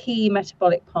those key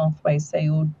metabolic pathways. So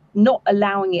you're not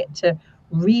allowing it to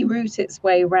reroute its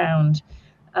way around.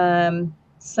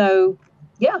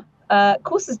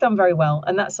 Course has done very well,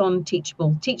 and that's on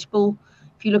Teachable. Teachable,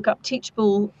 if you look up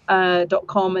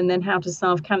teachable.com and then how to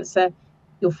solve cancer,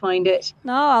 you'll find it.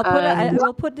 No,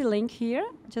 I'll put the link here,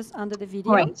 just under the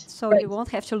video, so you won't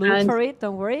have to look for it.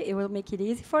 Don't worry, it will make it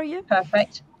easy for you.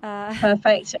 Perfect.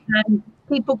 Perfect. And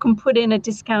people can put in a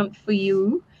discount for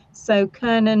you. So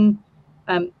Koenen,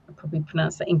 I probably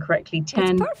pronounced that incorrectly. 10.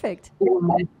 It's perfect.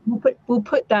 We'll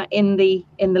put that in the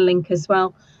link as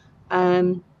well.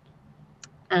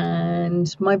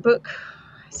 And my book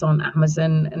is on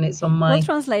Amazon, and it's on my... We'll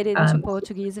translate it into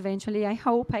Portuguese eventually. I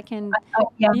hope I can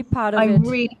be part of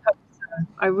it.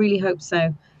 I really hope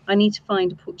so. I need to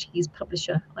find a Portuguese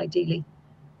publisher, ideally.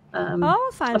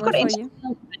 I'll find one for you.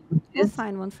 I'll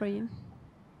find one for you.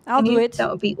 I'll do it.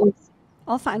 That would be awesome.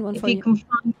 I'll find one for you. If you can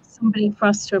find somebody for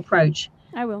us to approach,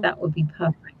 I will. That would be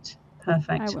perfect.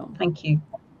 Perfect. I will. Thank you.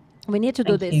 We need to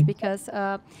do this because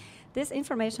this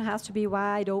information has to be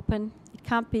wide open. It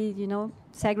can't be,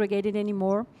 segregated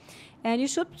anymore. And you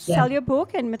should sell your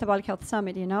book in Metabolic Health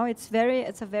Summit. It's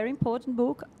a very important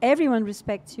book. Everyone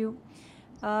respects you.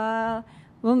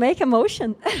 We'll make a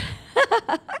motion.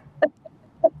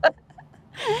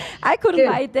 I couldn't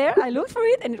buy it there. I looked for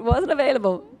it and it wasn't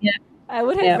available. Yeah. I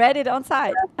would have read it on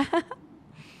site.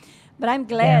 But I'm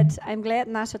glad. Yeah. I'm glad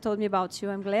Nasha told me about you.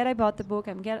 I'm glad I bought the book.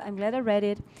 I'm glad I read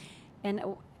it. And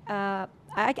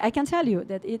I can tell you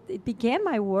that it began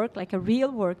my work like a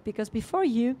real work, because before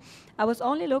you, I was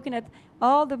only looking at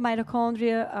all the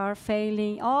mitochondria are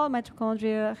failing, all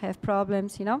mitochondria have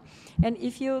problems, And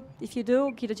if you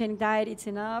do ketogenic diet, it's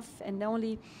enough, and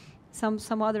only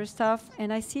some other stuff.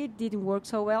 And I see it didn't work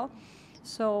so well.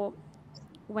 So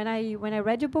when I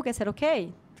read your book, I said,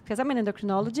 okay, because I'm an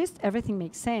endocrinologist, everything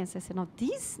makes sense. I said,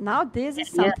 this is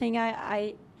something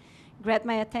I grabbed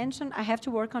my attention. I have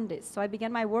to work on this. So I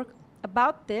began my work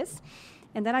about this,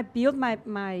 and then I built my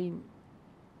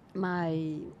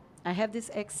I have this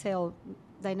Excel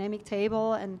dynamic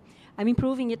table, and I'm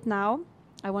improving it now.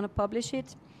 I want to publish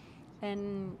it,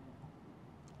 and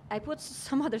I put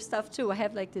some other stuff too. I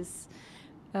have like this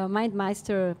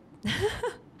MindMeister.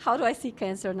 How do I see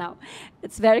cancer now?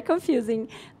 It's very confusing,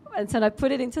 and so I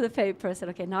put it into the paper. I said,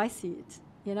 okay, now I see it.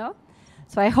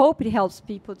 So I hope it helps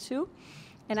people too,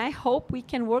 and I hope we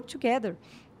can work together.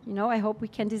 I hope we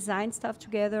can design stuff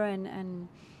together and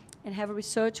have a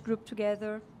research group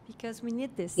together, because we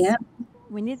need this. Yeah.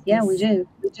 We need Yeah, this. we do.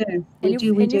 We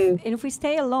do. We do. And if we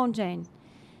stay alone, Jane,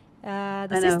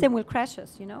 the system will crash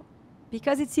us, you know,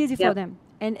 because it's easy for them.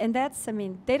 And that's, I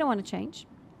mean, they don't want to change.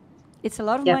 It's a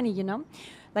lot of money, you know.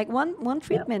 Like one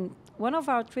treatment, one of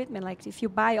our treatment, like if you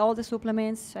buy all the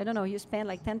supplements, I don't know, you spend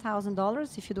like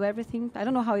 $10,000 if you do everything. I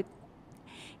don't know how it,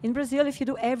 in Brazil, if you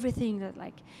do everything, that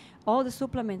like all the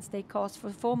supplements, they cost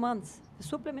for 4 months. The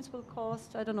supplements will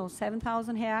cost, I don't know,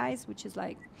 7,000 reais, which is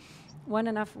like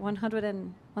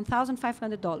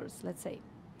 $1,500, let's say.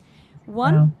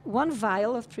 One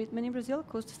vial of treatment in Brazil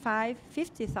costs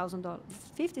 $50,000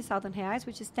 reais,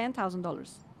 which is $10,000.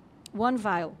 One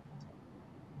vial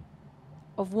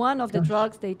of one of the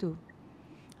drugs they do.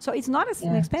 So it's not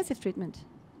an expensive treatment,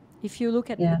 if you look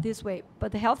at it this way.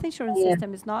 But the health insurance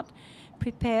system is not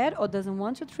prepared or doesn't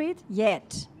want to treat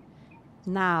yet.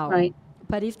 Now. Right.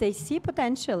 But if they see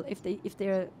potential,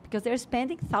 because they're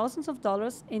spending thousands of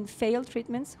dollars in failed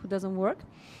treatments who doesn't work,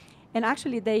 and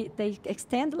actually they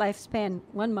extend lifespan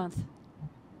 1 month,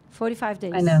 45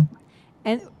 days. I know.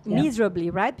 And miserably,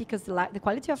 right? Because the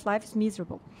quality of life is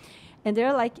miserable. And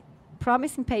they're like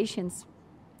promising patients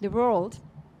the world,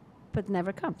 but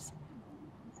never comes.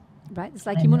 Right? It's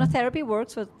like immunotherapy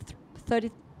works for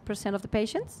 30% of the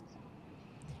patients.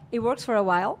 It works for a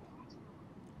while.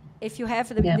 If you have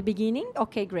in the beginning,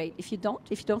 okay, great. If you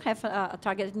don't have a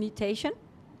targeted mutation,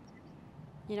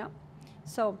 you know.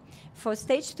 So for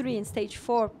stage 3 and stage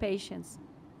 4 patients,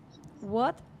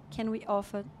 what can we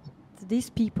offer to these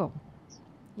people?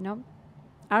 You know,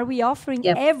 are we offering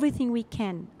everything we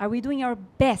can? Are we doing our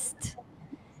best?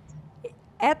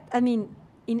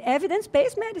 In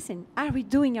evidence-based medicine, are we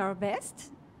doing our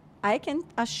best? I can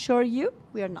assure you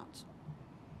we are not.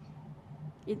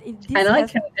 And I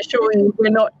can assure you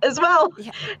we're not as well.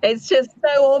 Yeah. It's just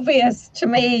so obvious to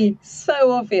me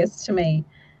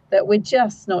that we're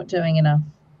just not doing enough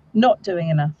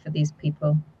for these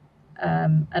people.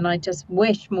 And I just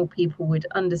wish more people would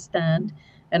understand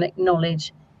and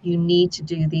acknowledge you need to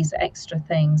do these extra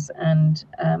things. And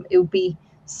it would be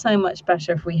so much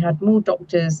better if we had more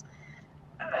doctors.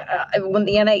 I want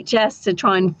the NHS to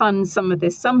try and fund some of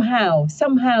this. Somehow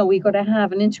we've got to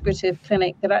have an integrative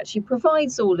clinic that actually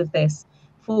provides all of this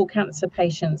for cancer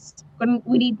patients.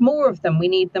 We need more of them. We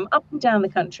need them up and down the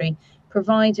country,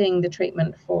 providing the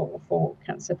treatment for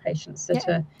cancer patients that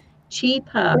are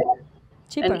cheaper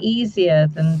and easier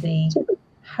than the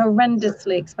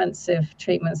horrendously expensive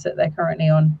treatments that they're currently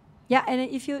on. Yeah, and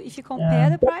if you compare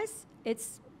the price,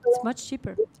 it's much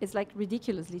cheaper. It's like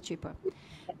ridiculously cheaper.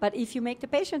 But if you make the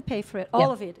patient pay for it, all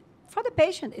of it, for the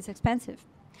patient, it's expensive.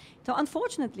 So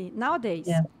unfortunately, nowadays,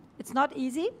 it's not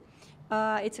easy.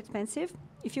 It's expensive.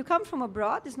 If you come from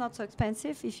abroad, it's not so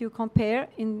expensive. If you compare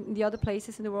in the other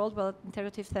places in the world where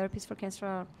integrative therapies for cancer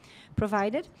are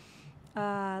provided.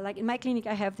 Like in my clinic,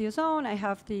 I have the ozone, I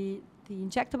have the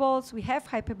injectables. We have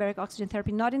hyperbaric oxygen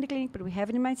therapy, not in the clinic, but we have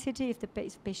it in my city. If the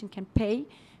patient can pay,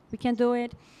 we can do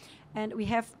it. And we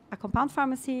have a compound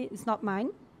pharmacy. It's not mine,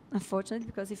 unfortunately,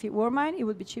 because if it were mine, it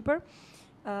would be cheaper.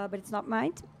 But it's not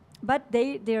mine. But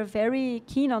they're very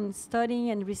keen on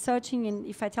studying and researching. And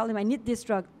if I tell them I need this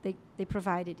drug, they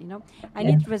provide it. You know, I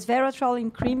need resveratrol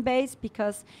in cream base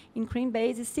because in cream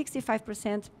base is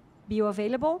 65%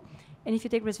 bioavailable. And if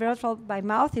you take resveratrol by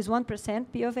mouth, is 1%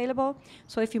 bioavailable.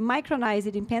 So if you micronize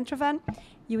it in Pentravan,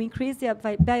 you increase the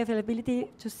bioavailability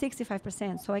to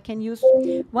 65%. So I can use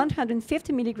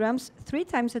 150 milligrams 3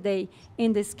 times a day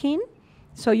in the skin.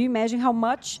 So you imagine how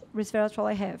much resveratrol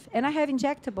I have. And I have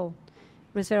injectable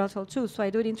resveratrol too. So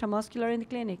I do it intramuscular in the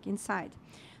clinic, inside.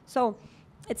 So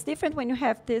it's different when you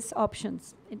have these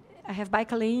options. I have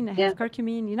bicaline, I have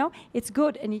curcumin, you know. It's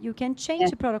good, and you can change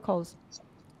the protocols.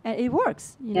 And it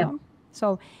works, you know.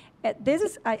 So this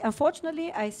is,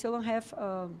 unfortunately, I still don't have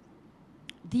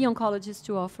the oncologist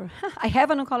to offer. I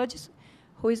have an oncologist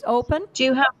who is open. Do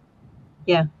you have?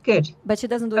 Yeah, good. But she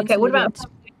doesn't do Okay, what about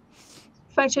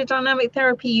photodynamic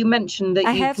therapy? You mentioned that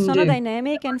I have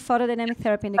sonodynamic and photodynamic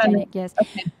therapy in the clinic, yes.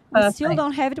 Okay, we still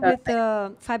don't have it with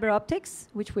fiber optics,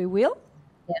 which we will.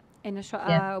 And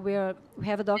we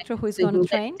have a doctor who is going to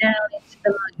train.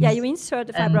 You insert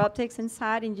the fiber optics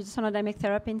inside and you do sonodynamic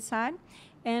therapy inside.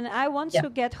 And I want to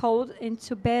get hold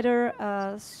into better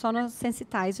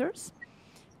sonosensitizers.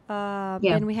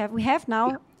 And we have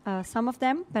now some of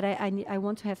them, but I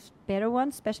want to have better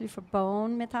ones, especially for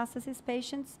bone metastasis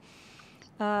patients.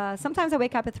 Sometimes I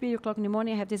wake up at 3 o'clock in the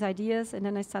morning, I have these ideas, and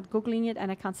then I start Googling it,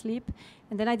 and I can't sleep.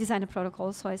 And then I design a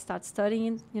protocol, so I start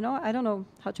studying. You know, I don't know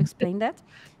how to explain that,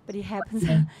 but it happens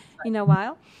in a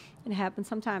while. It happens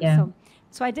sometimes. Yeah.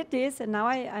 So I did this, and now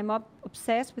I'm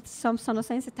obsessed with some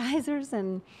sonosensitizers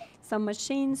and some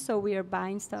machines. So we are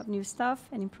buying new stuff,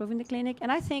 and improving the clinic.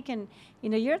 And I think in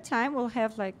a year's time, we'll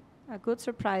have like a good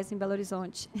surprise in Belo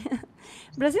Horizonte.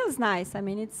 Brazil is nice. I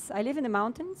mean, I live in the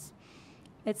mountains.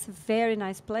 It's a very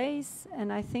nice place,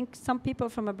 and I think some people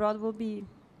from abroad will be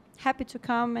happy to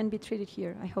come and be treated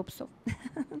here. I hope so.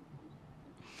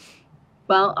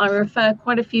 Well, I refer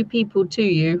quite a few people to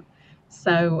you,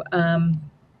 so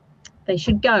they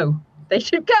should go. They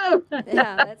should go.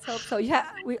 Yeah, let's hope so.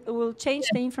 We will change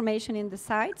the information in the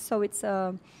site, so it's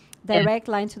a direct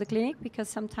line to the clinic, because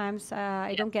sometimes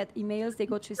I don't get emails. They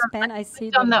go to spam. I see.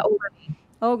 I've done that already.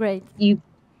 Oh, great.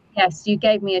 Yes, you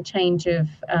gave me a change of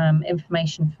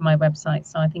information for my website,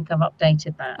 so I think I've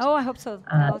updated that. Oh, I hope so.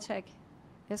 I'll check.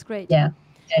 That's great. Yeah,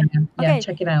 Okay.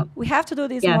 check it out. We have to do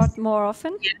this more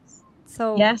often. Yes.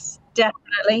 So yes,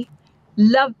 definitely.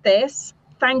 Love this.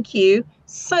 Thank you.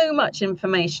 So much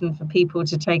information for people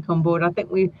to take on board. I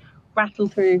think we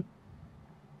rattled through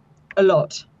a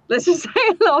lot. Let's just say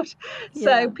a lot.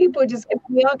 So people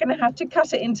we are going to have to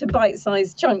cut it into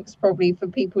bite-sized chunks probably for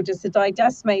people just to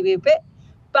digest maybe a bit.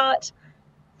 But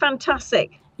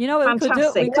fantastic. You know what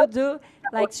we could do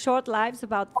like short lives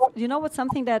about, you know what,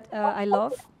 something that I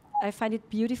love, I find it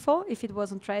beautiful if it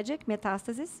wasn't tragic,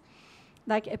 metastasis,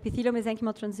 like epithelial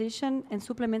mesenchymal transition and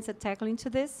supplements that tackle into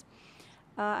this.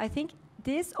 I think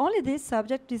this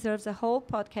subject deserves a whole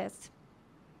podcast.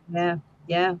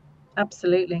 Yeah,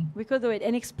 absolutely. We could do it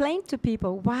and explain to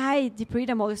people why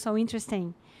dipridamole is so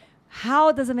interesting.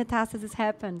 How does a metastasis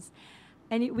happen?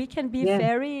 And we can be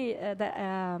very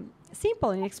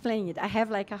simple in explaining it. I have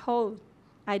like a whole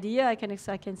idea. I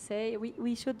can say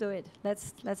we should do it.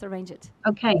 Let's arrange it.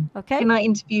 Okay. Can I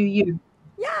interview you?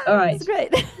 Yeah. All right. That's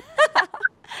great.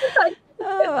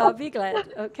 Oh, I'll be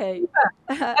glad. Okay.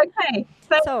 Okay.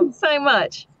 Thank you so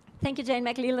much. Thank you, Jane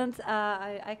McLelland.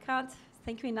 I can't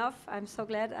thank you enough. I'm so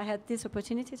glad I had this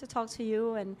opportunity to talk to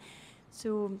you and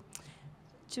to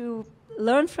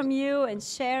learn from you and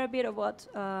share a bit of what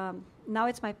now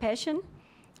it's my passion.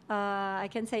 I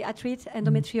can say I treat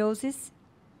endometriosis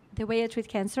the way I treat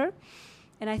cancer,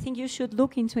 and I think you should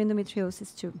look into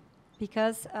endometriosis too,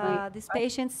 because these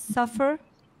patients suffer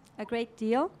a great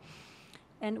deal,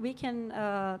 and we can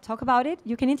talk about it.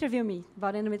 You can interview me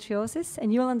about endometriosis,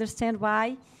 and you'll understand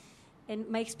why. And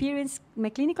my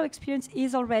clinical experience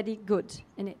is already good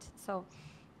in it. So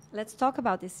let's talk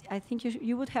about this. I think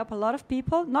you would help a lot of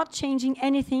people, not changing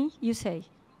anything you say.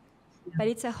 But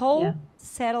it's a whole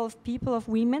set of people, of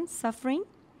women suffering,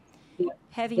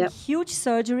 having huge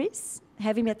surgeries,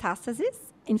 having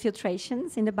metastases,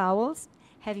 infiltrations in the bowels,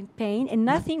 having pain, and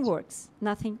nothing works.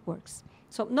 Nothing works.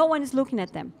 So no one is looking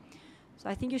at them. So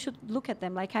I think you should look at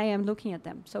them like I am looking at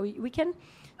them. So we can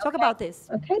talk about this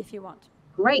if you want.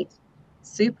 Great.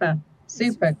 Super,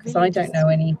 because really I don't know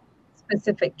any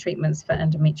specific treatments for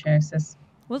endometriosis.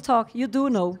 We'll talk. You do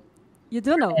know.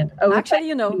 Oh, actually,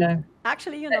 you know.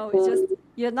 Actually, you know. It's just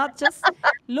you're not just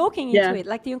looking into it.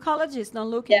 Like the oncologists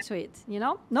don't look into it. You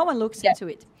know, no one looks into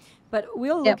it. But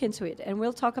we'll look into it, and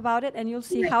we'll talk about it, and you'll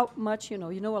see how much you know.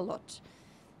 You know a lot,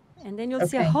 and then you'll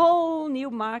see a whole new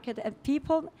market of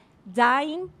people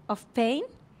dying of pain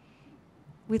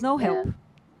with no help.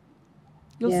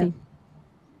 You'll see.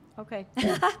 Okay.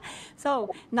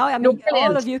 So now I'm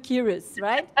all of you curious,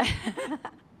 right?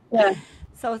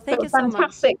 So thank you so much.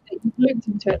 Fantastic that you looked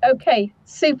into it. Okay,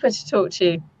 super to talk to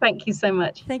you. Thank you so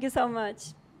much. Thank you so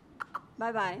much.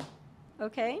 Bye-bye.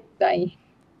 Okay. Bye.